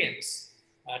the variance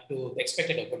to the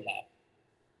expected overlap.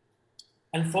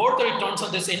 And further, it turns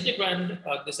out this integrand,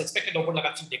 this expected overlap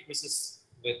actually decreases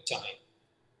with time.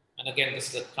 And again,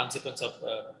 this is a consequence of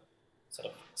sort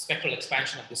of spectral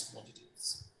expansion of these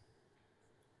quantities.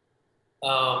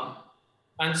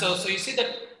 And so you see that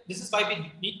this is why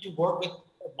we need to work with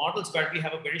models where we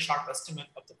have a very sharp estimate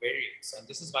of the variance. And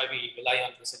this is why we rely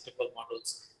on reciprocal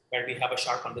models where we have a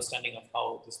sharp understanding of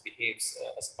how this behaves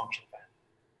as a function band.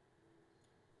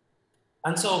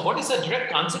 And so what is the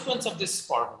direct consequence of this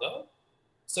formula?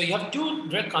 So you have two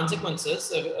direct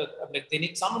consequences. Like they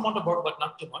need some amount of work, but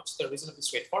not too much. They're reasonably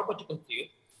straightforward to compute.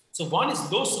 So one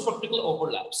is low supercritical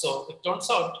overlap. So it turns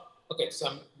out, okay, so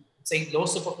I'm saying low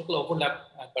supercritical overlap,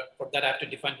 but for that I have to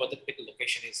define what the critical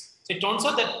location is. So it turns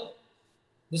out that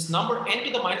this number n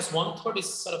to the minus 1/3 is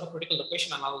sort of a critical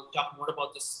location, and I'll talk more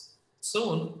about this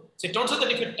soon. So it turns out that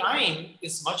if your time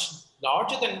is much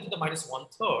larger than n to the minus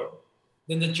 1/3,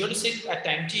 then the geodesic at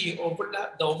time t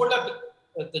overlap, the overlap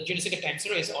with the geodesic at time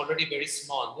 0 is already very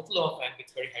small, little of n with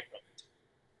very high probability.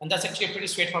 And that's actually a pretty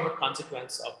straightforward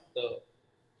consequence of the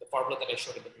formula that I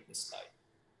showed in the previous slide.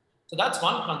 So that's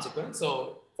one consequence.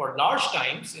 So for large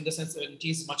times, in the sense that t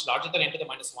is much larger than n to the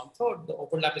minus 1/3, the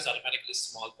overlap is automatically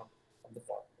small from the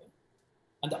formula.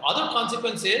 And the other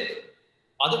consequence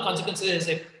is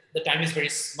if the time is very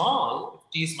small, if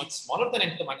t is much smaller than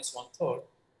n to the minus 1/3,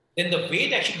 then the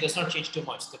weight actually does not change too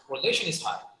much. The correlation is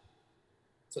high.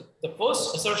 So the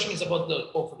first assertion is about the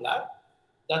overlap.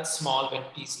 That's small when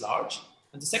t is large.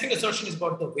 And the second assertion is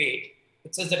about the weight.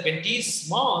 It says that when t is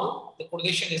small, the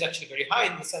correlation is actually very high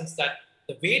in the sense that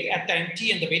the weight at time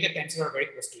t and the weight at time 0 are very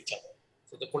close to each other.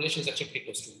 So the correlation is actually pretty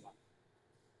close to 1.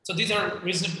 So these are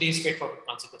reasonably straightforward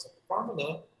consequences of the formula.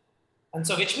 And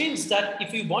so which means that if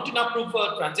you want to now prove a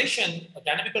transition, a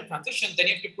dynamical transition, then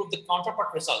you have to prove the counterpart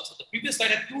results. So the previous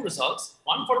slide had two results,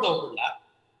 one for the overlap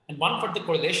and one for the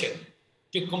correlation.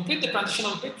 To complete the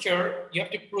transitional picture, you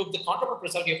have to prove the counterpart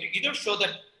result. You have to either show that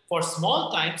for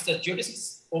small times, the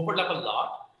geodesics overlap a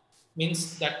lot, meaning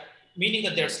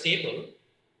that they're stable,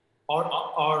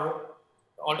 or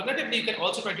alternatively, you can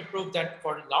also try to prove that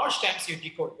for large times you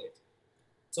decorrelate.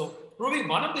 So proving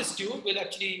one of these two will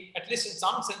actually, at least in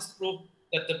some sense, prove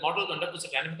that the model undergoes a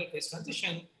dynamical phase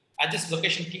transition at this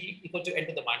location t equal to n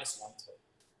to the minus 1/3.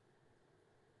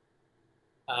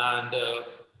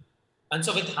 And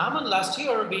so with Hammond last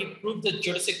year, we proved the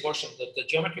geodesic version, the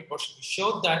geometric version. We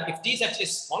showed that if t is actually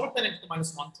smaller than n to the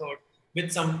minus 1/3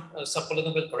 with some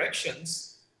subpolynomial corrections,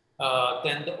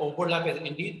 then the overlap is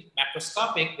indeed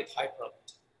macroscopic with high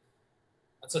probability.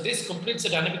 And so this completes the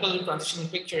dynamical transitional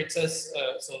picture. It says,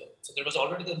 so there was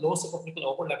already the low supercritical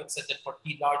overlap. It said that for t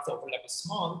large, the overlap is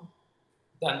small.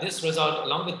 Then this result,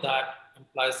 along with that,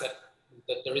 implies that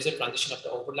there is a transition of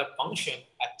the overlap function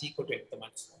at t equal to n to the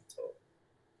minus 1/3.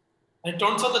 And it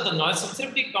turns out that the noise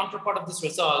sensitivity counterpart of this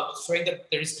result, showing that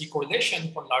there is decorrelation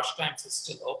for large times, is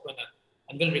still open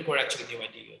and will require actually new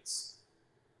ideas.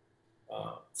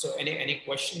 So any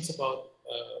questions about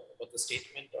the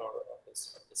statement or the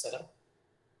setup?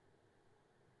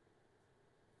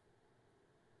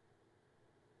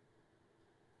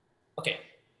 Okay.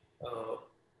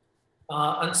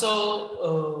 And so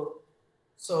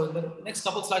in the next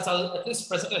couple of slides, I'll at least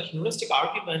present a heuristic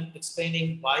argument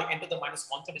explaining why n to the minus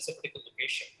 1/3 is a critical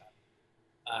location.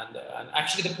 And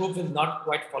actually the proof will not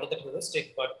quite follow that heuristic,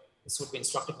 but this would be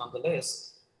instructive nonetheless.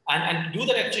 And to do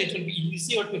that, actually, it will be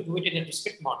easier to do it in a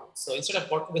discrete model. So instead of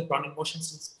working with Brownian motions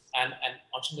and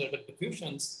function derivative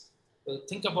diffusions, we'll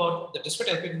think about the discrete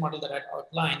LPP model that I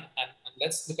outlined, and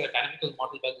let's look at a dynamical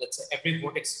model where, let's say, every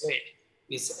vortex weight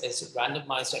is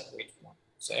randomized at weight 1.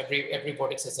 So every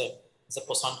vortex is a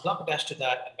Poisson block attached to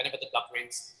that, and whenever the block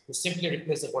rings, you simply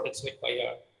replace the vortex weight by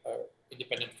a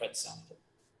independent Fred sample.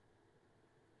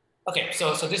 Okay, so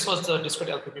this was the discrete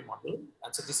LPP model, and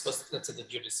so this was, let's say, the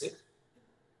geodesic.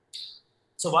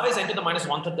 So why is n to the minus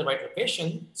 1/3 the right location?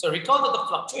 So recall that the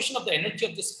fluctuation of the energy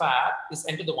of this pad is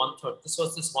n to the 1/3. This was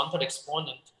this 1/3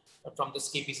 exponent from this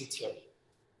KPZ theory.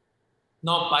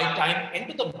 Now, by time n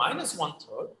to the minus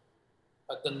 1/3,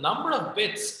 the number of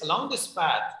bits along this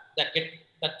path that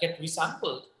get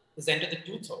resampled is n to the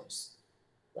 2/3.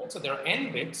 Right? So there are n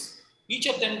bits. Each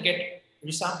of them get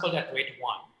resampled at rate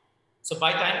 1. So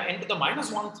by time n to the minus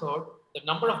 1/3, the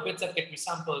number of bits that get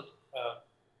resampled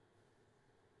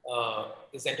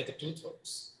is n to the 2/3.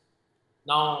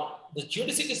 Now, the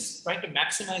geodesic is trying to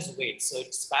maximize weight. So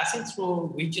it's passing through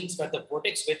regions where the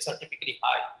vortex weights are typically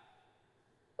high.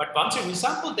 But once you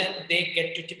resample them, they get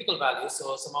to typical values. So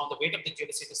somehow the weight of the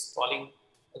geodesic is falling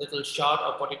a little short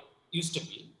of what it used to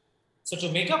be. So to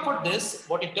make up for this,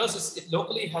 what it does is it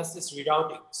locally has this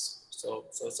reroutings. So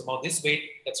somehow this weight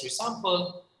that's resampled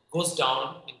goes down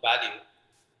in value.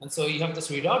 And so you have this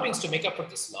reroutings to make up for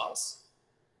this loss.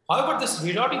 However, these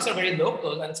reroutings are very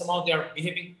local and somehow they are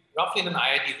behaving roughly in an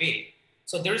IID way.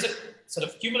 So there is a sort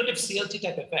of cumulative CLT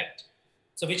type effect.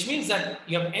 So which means that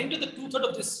you have n to the 2/3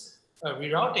 of this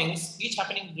reroutings, each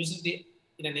happening reasonably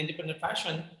in an independent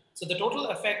fashion. So the total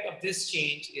effect of this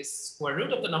change is square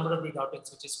root of the number of reroutings,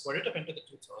 which is square root of n to the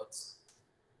 2/3.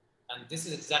 And this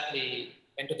is exactly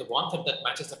n to the 1/3 that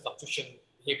matches the fluctuation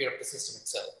behavior of the system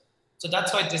itself. So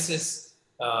that's why this is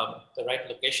the right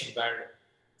location where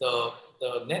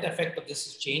the net effect of this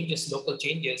changes, local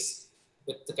changes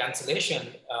with the cancellation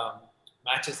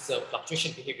matches the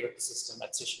fluctuation behavior of the system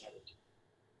at stationarity.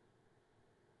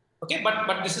 Okay,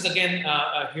 but this is again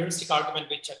a heuristic argument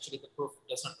which actually the proof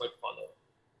does not quite follow.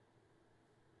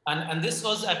 And this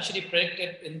was actually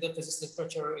predicted in the physics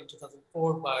literature in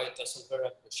 2004 by Chevyrev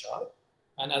and Bouchard.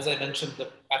 And as I mentioned, the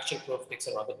actual proof takes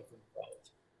a rather different route.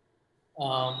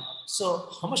 So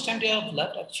how much time do you have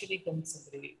left actually? Can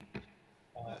somebody...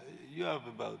 You have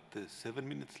about 7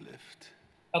 minutes left.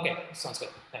 Okay, sounds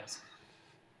good. Thanks.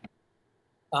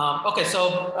 Okay, so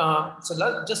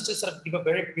just to sort of give a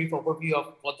very brief overview of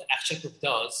what the actual proof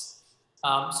does.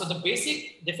 So the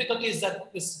basic difficulty is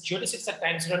that this geodesics at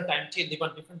time 0 and time t live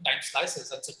on different time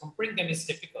slices, and so comparing them is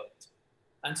difficult.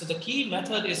 And so the key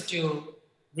method is to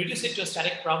reduce it to a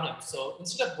static problem. So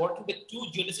instead of working with two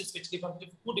geodesics which live on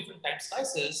two different time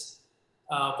slices,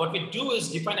 what we do is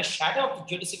define a shadow of the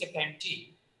geodesic at time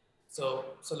t. So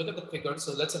look at the figure.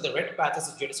 So let's say the red path is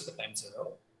the geodesic at time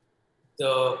 0.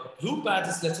 The blue path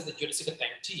is, let's say, the geodesic at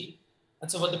time t. And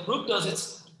so what the proof does is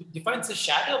defines the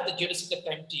shadow of the geodesic at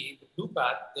time t, the blue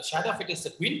path. The shadow of it is the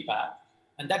green path,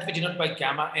 and that we denote by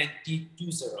gamma n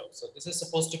t20. So this is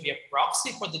supposed to be a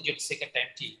proxy for the geodesic at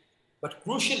time t, but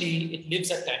crucially, it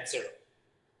lives at time 0.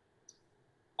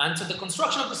 And so the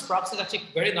construction of this proxy is actually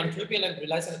very non-trivial and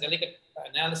relies on a delicate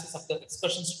analysis of the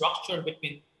excursion structure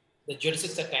between the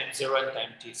geodesics at time 0 and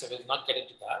time t. So we'll not get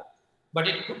into that. But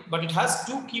it has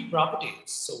two key properties.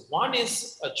 So one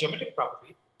is a geometric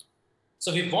property.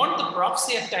 So we want the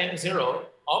proxy at time 0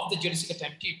 of the geodesic at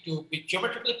time t to be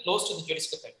geometrically close to the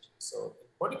geodesic at time t. So in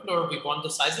particular, we want the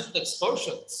sizes of the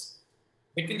excursions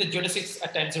between the geodesics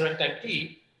at time 0 and time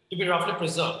t to be roughly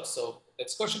preserved. So the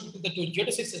excursion between the two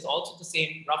geodesics is also the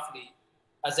same roughly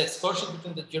as the excursion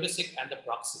between the geodesic and the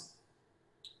proxy.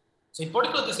 So in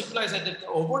particular, this implies that the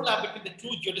overlap between the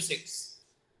two geodesics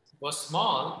was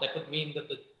small. That would mean that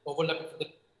the overlap between the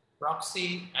proxy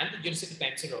and the geodesic at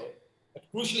time 0. But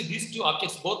crucially, these two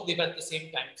objects both live at the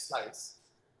same time slice.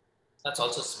 That's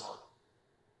also small.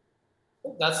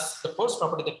 So that's the first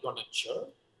property that you want to ensure.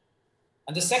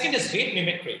 And the second is weight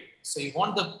mimicry. So you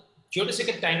want the geodesic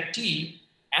at time t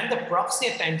and the proxy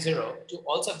at time 0 to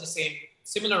also have the same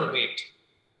similar weight.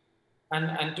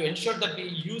 And to ensure that we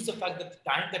use the fact that the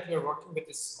time that we are working with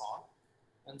is small.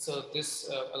 And so this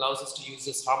allows us to use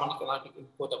this harmonic analytic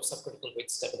input of subcritical weight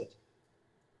stability.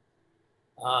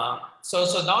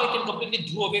 So now you can completely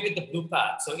do away with the blue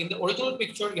path. So in the original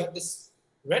picture, you have this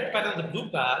red path and the blue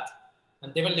path,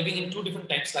 and they were living in two different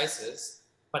time slices.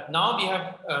 But now we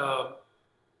have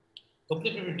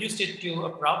completely reduced it to a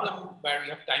problem where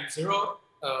you have time 0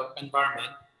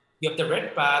 environment. You have the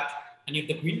red path and you have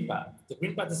the green path. The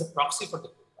green path is a proxy for the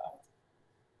blue path.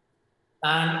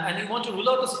 And you want to rule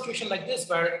out a situation like this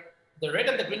where the red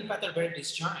and the green path are very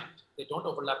disjoint. They don't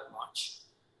overlap much.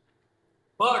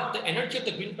 But the energy of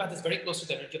the green path is very close to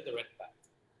the energy of the red path.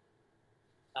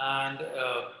 And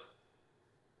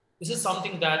this is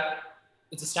something that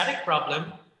it's a static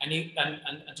problem. And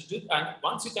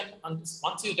once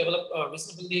you develop a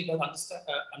reasonably well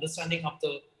understanding of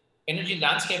the energy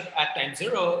landscape at time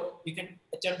 0, you can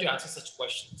attempt to answer such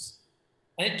questions.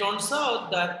 And it turns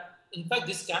out that, in fact,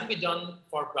 this can be done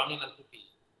for Brownian LPP.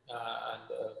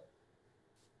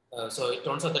 So it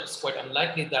turns out that it's quite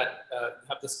unlikely that you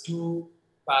have these two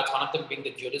paths, one of them being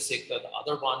the geodesic, the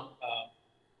other one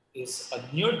is a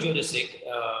near geodesic,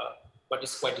 but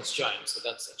it's quite disjoint. So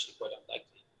that's actually quite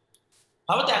unlikely.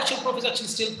 However, the actual proof is actually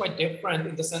still quite different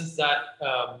in the sense that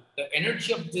the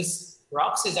energy of this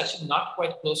proxy is actually not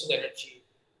quite close to the energy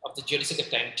of the geodesic at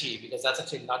time t, because that's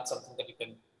actually not something that you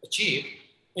can achieve.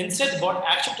 Instead, what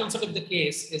actually turns out to be the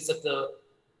case is that the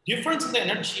difference in the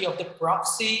energy of the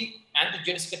proxy and the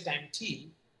geodesic at time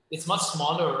t is much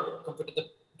smaller compared to the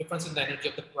difference in the energy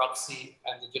of the proxy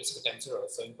and the geodesic at time 0.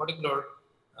 So in particular,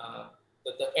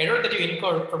 the error that you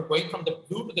incur from going from the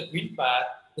blue to the green path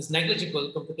is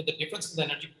negligible compared to the difference in the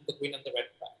energy between the green and the red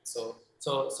path. So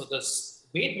this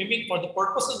weight mimic, for the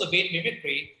purposes of the weight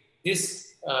mimicry,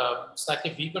 this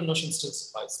slightly weaker notion still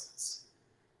suffices.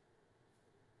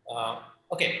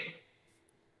 Okay.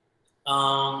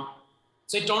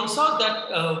 So it turns out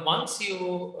that once you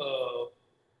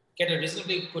get a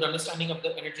reasonably good understanding of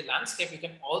the energy landscape, you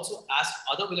can also ask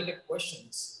other related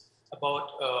questions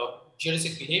about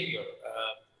geodesic behavior.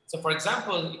 So for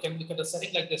example, you can look at a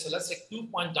setting like this. So let's take 2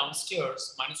 points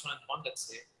downstairs, -1 and 1, let's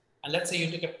say. And let's say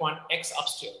you take a point x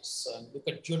upstairs. So look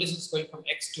at geodesics going from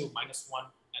x to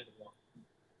 -1 and 1.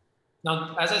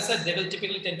 Now, as I said, they will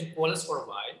typically tend to coalesce for a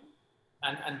while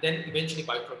and then eventually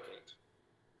bifurcate.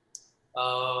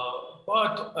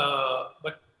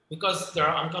 But because there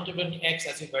are uncountable x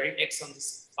as you vary x on this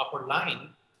upper line,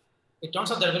 it turns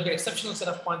out there will be an exceptional set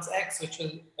of points x which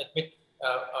will admit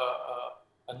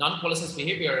a non-coalescence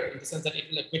behavior in the sense that it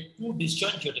will admit two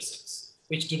disjoint geodesics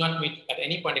which do not meet at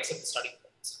any point except the starting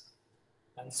points.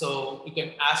 And so you can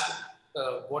ask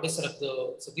what is sort of the,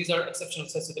 so these are exceptional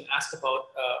sets. You can ask about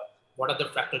what are the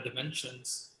fractal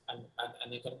dimensions,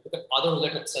 and you can look at other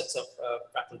related sets of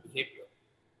fractal behavior.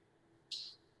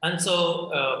 And so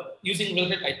using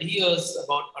related ideas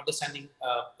about understanding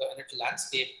the energy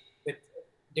landscape with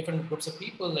different groups of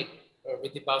people like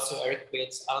Riddhi Basu, Eric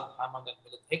Bates, Alan Hammond, and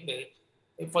Milith Higbee.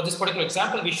 For this particular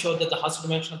example, we showed that the Hasse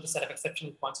dimension of the set of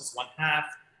exceptional points is 1/2.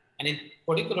 And in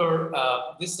particular,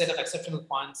 this set of exceptional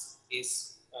points is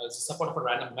support of a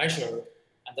random measure,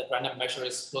 and that random measure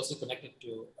is closely connected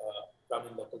to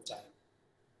Brownian local time.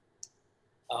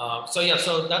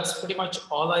 So that's pretty much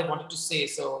all I wanted to say.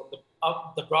 So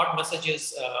the broad message is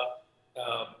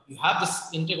you have this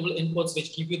integrable inputs which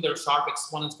give you the sharp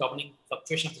exponents governing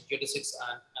fluctuation of the geodesics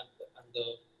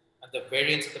and the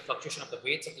variance of the fluctuation of the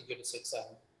weights of the geodesics. And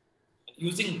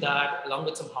using that, along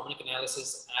with some harmonic analysis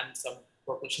and some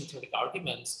percolation theoretic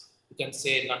arguments, you can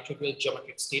say non-trivial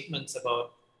geometric statements about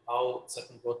how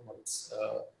certain growth models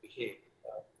behave.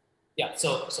 Yeah, so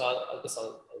I guess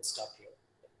I'll stop here.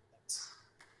 Thanks.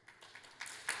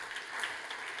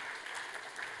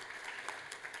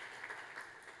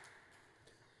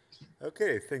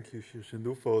 Okay, thank you,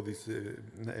 Shirshendu, for this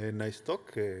nice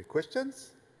talk.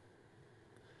 Questions?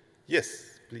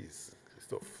 Yes, please,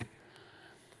 Christophe.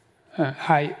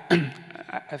 Hi.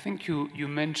 I think you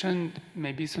mentioned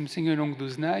maybe something along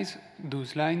those lines,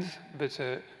 but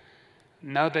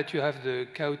now that you have the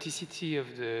chaoticity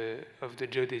of the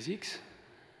geodesics,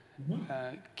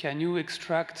 can you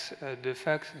extract the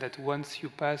fact that once you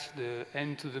pass the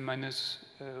n to the minus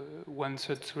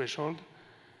 1/3 threshold,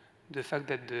 the fact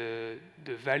that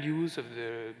the values of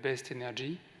the best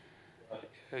energy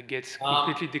gets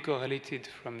completely decorrelated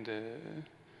from the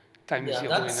time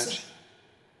zero energy?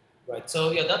 Right.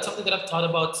 So yeah, that's something that I've thought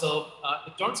about. So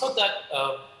it turns out that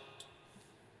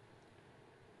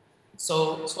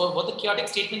so what the chaotic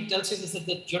statement tells you is that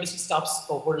the geodesic stops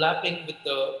overlapping with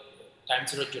the time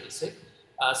zero geodesic.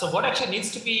 So what actually needs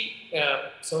to be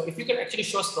so if you can actually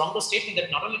show a stronger statement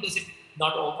that not only does it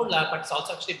not overlap, but it's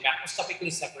also actually macroscopically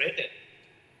separated.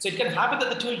 So it can happen that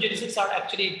the two geodesics are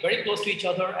actually very close to each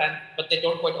other, but they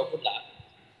don't quite overlap.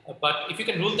 But if you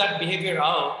can rule that behavior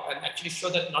out and actually show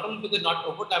that not only do they not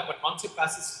overlap, but once it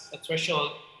passes a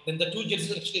threshold, then the two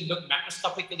geodesics actually look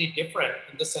macroscopically different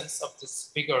in the sense of this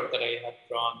figure that I have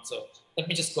drawn. So let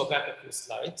me just go back a few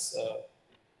slides.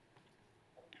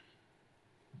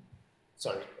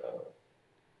 Sorry.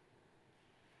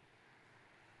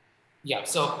 Yeah.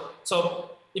 So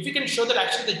if you can show that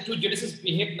actually the two geodesics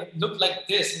look like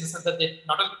this in the sense that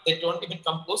they don't even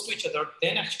come close to each other,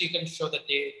 then actually you can show that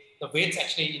the weights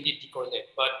actually indeed decorrelate.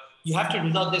 But you have to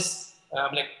rule out this,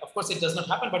 of course it does not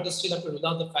happen, but you still have to rule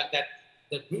out the fact that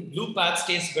the blue path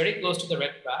stays very close to the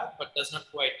red path, but does not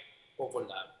quite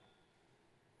overlap.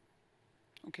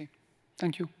 Okay,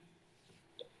 thank you.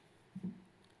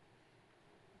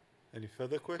 Any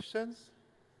further questions?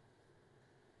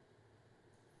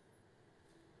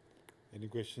 Any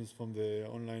questions from the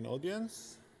online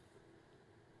audience?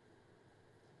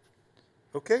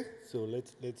 Okay, so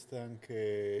let's thank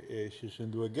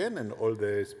Shirshendu again and all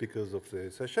the speakers of the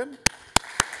session.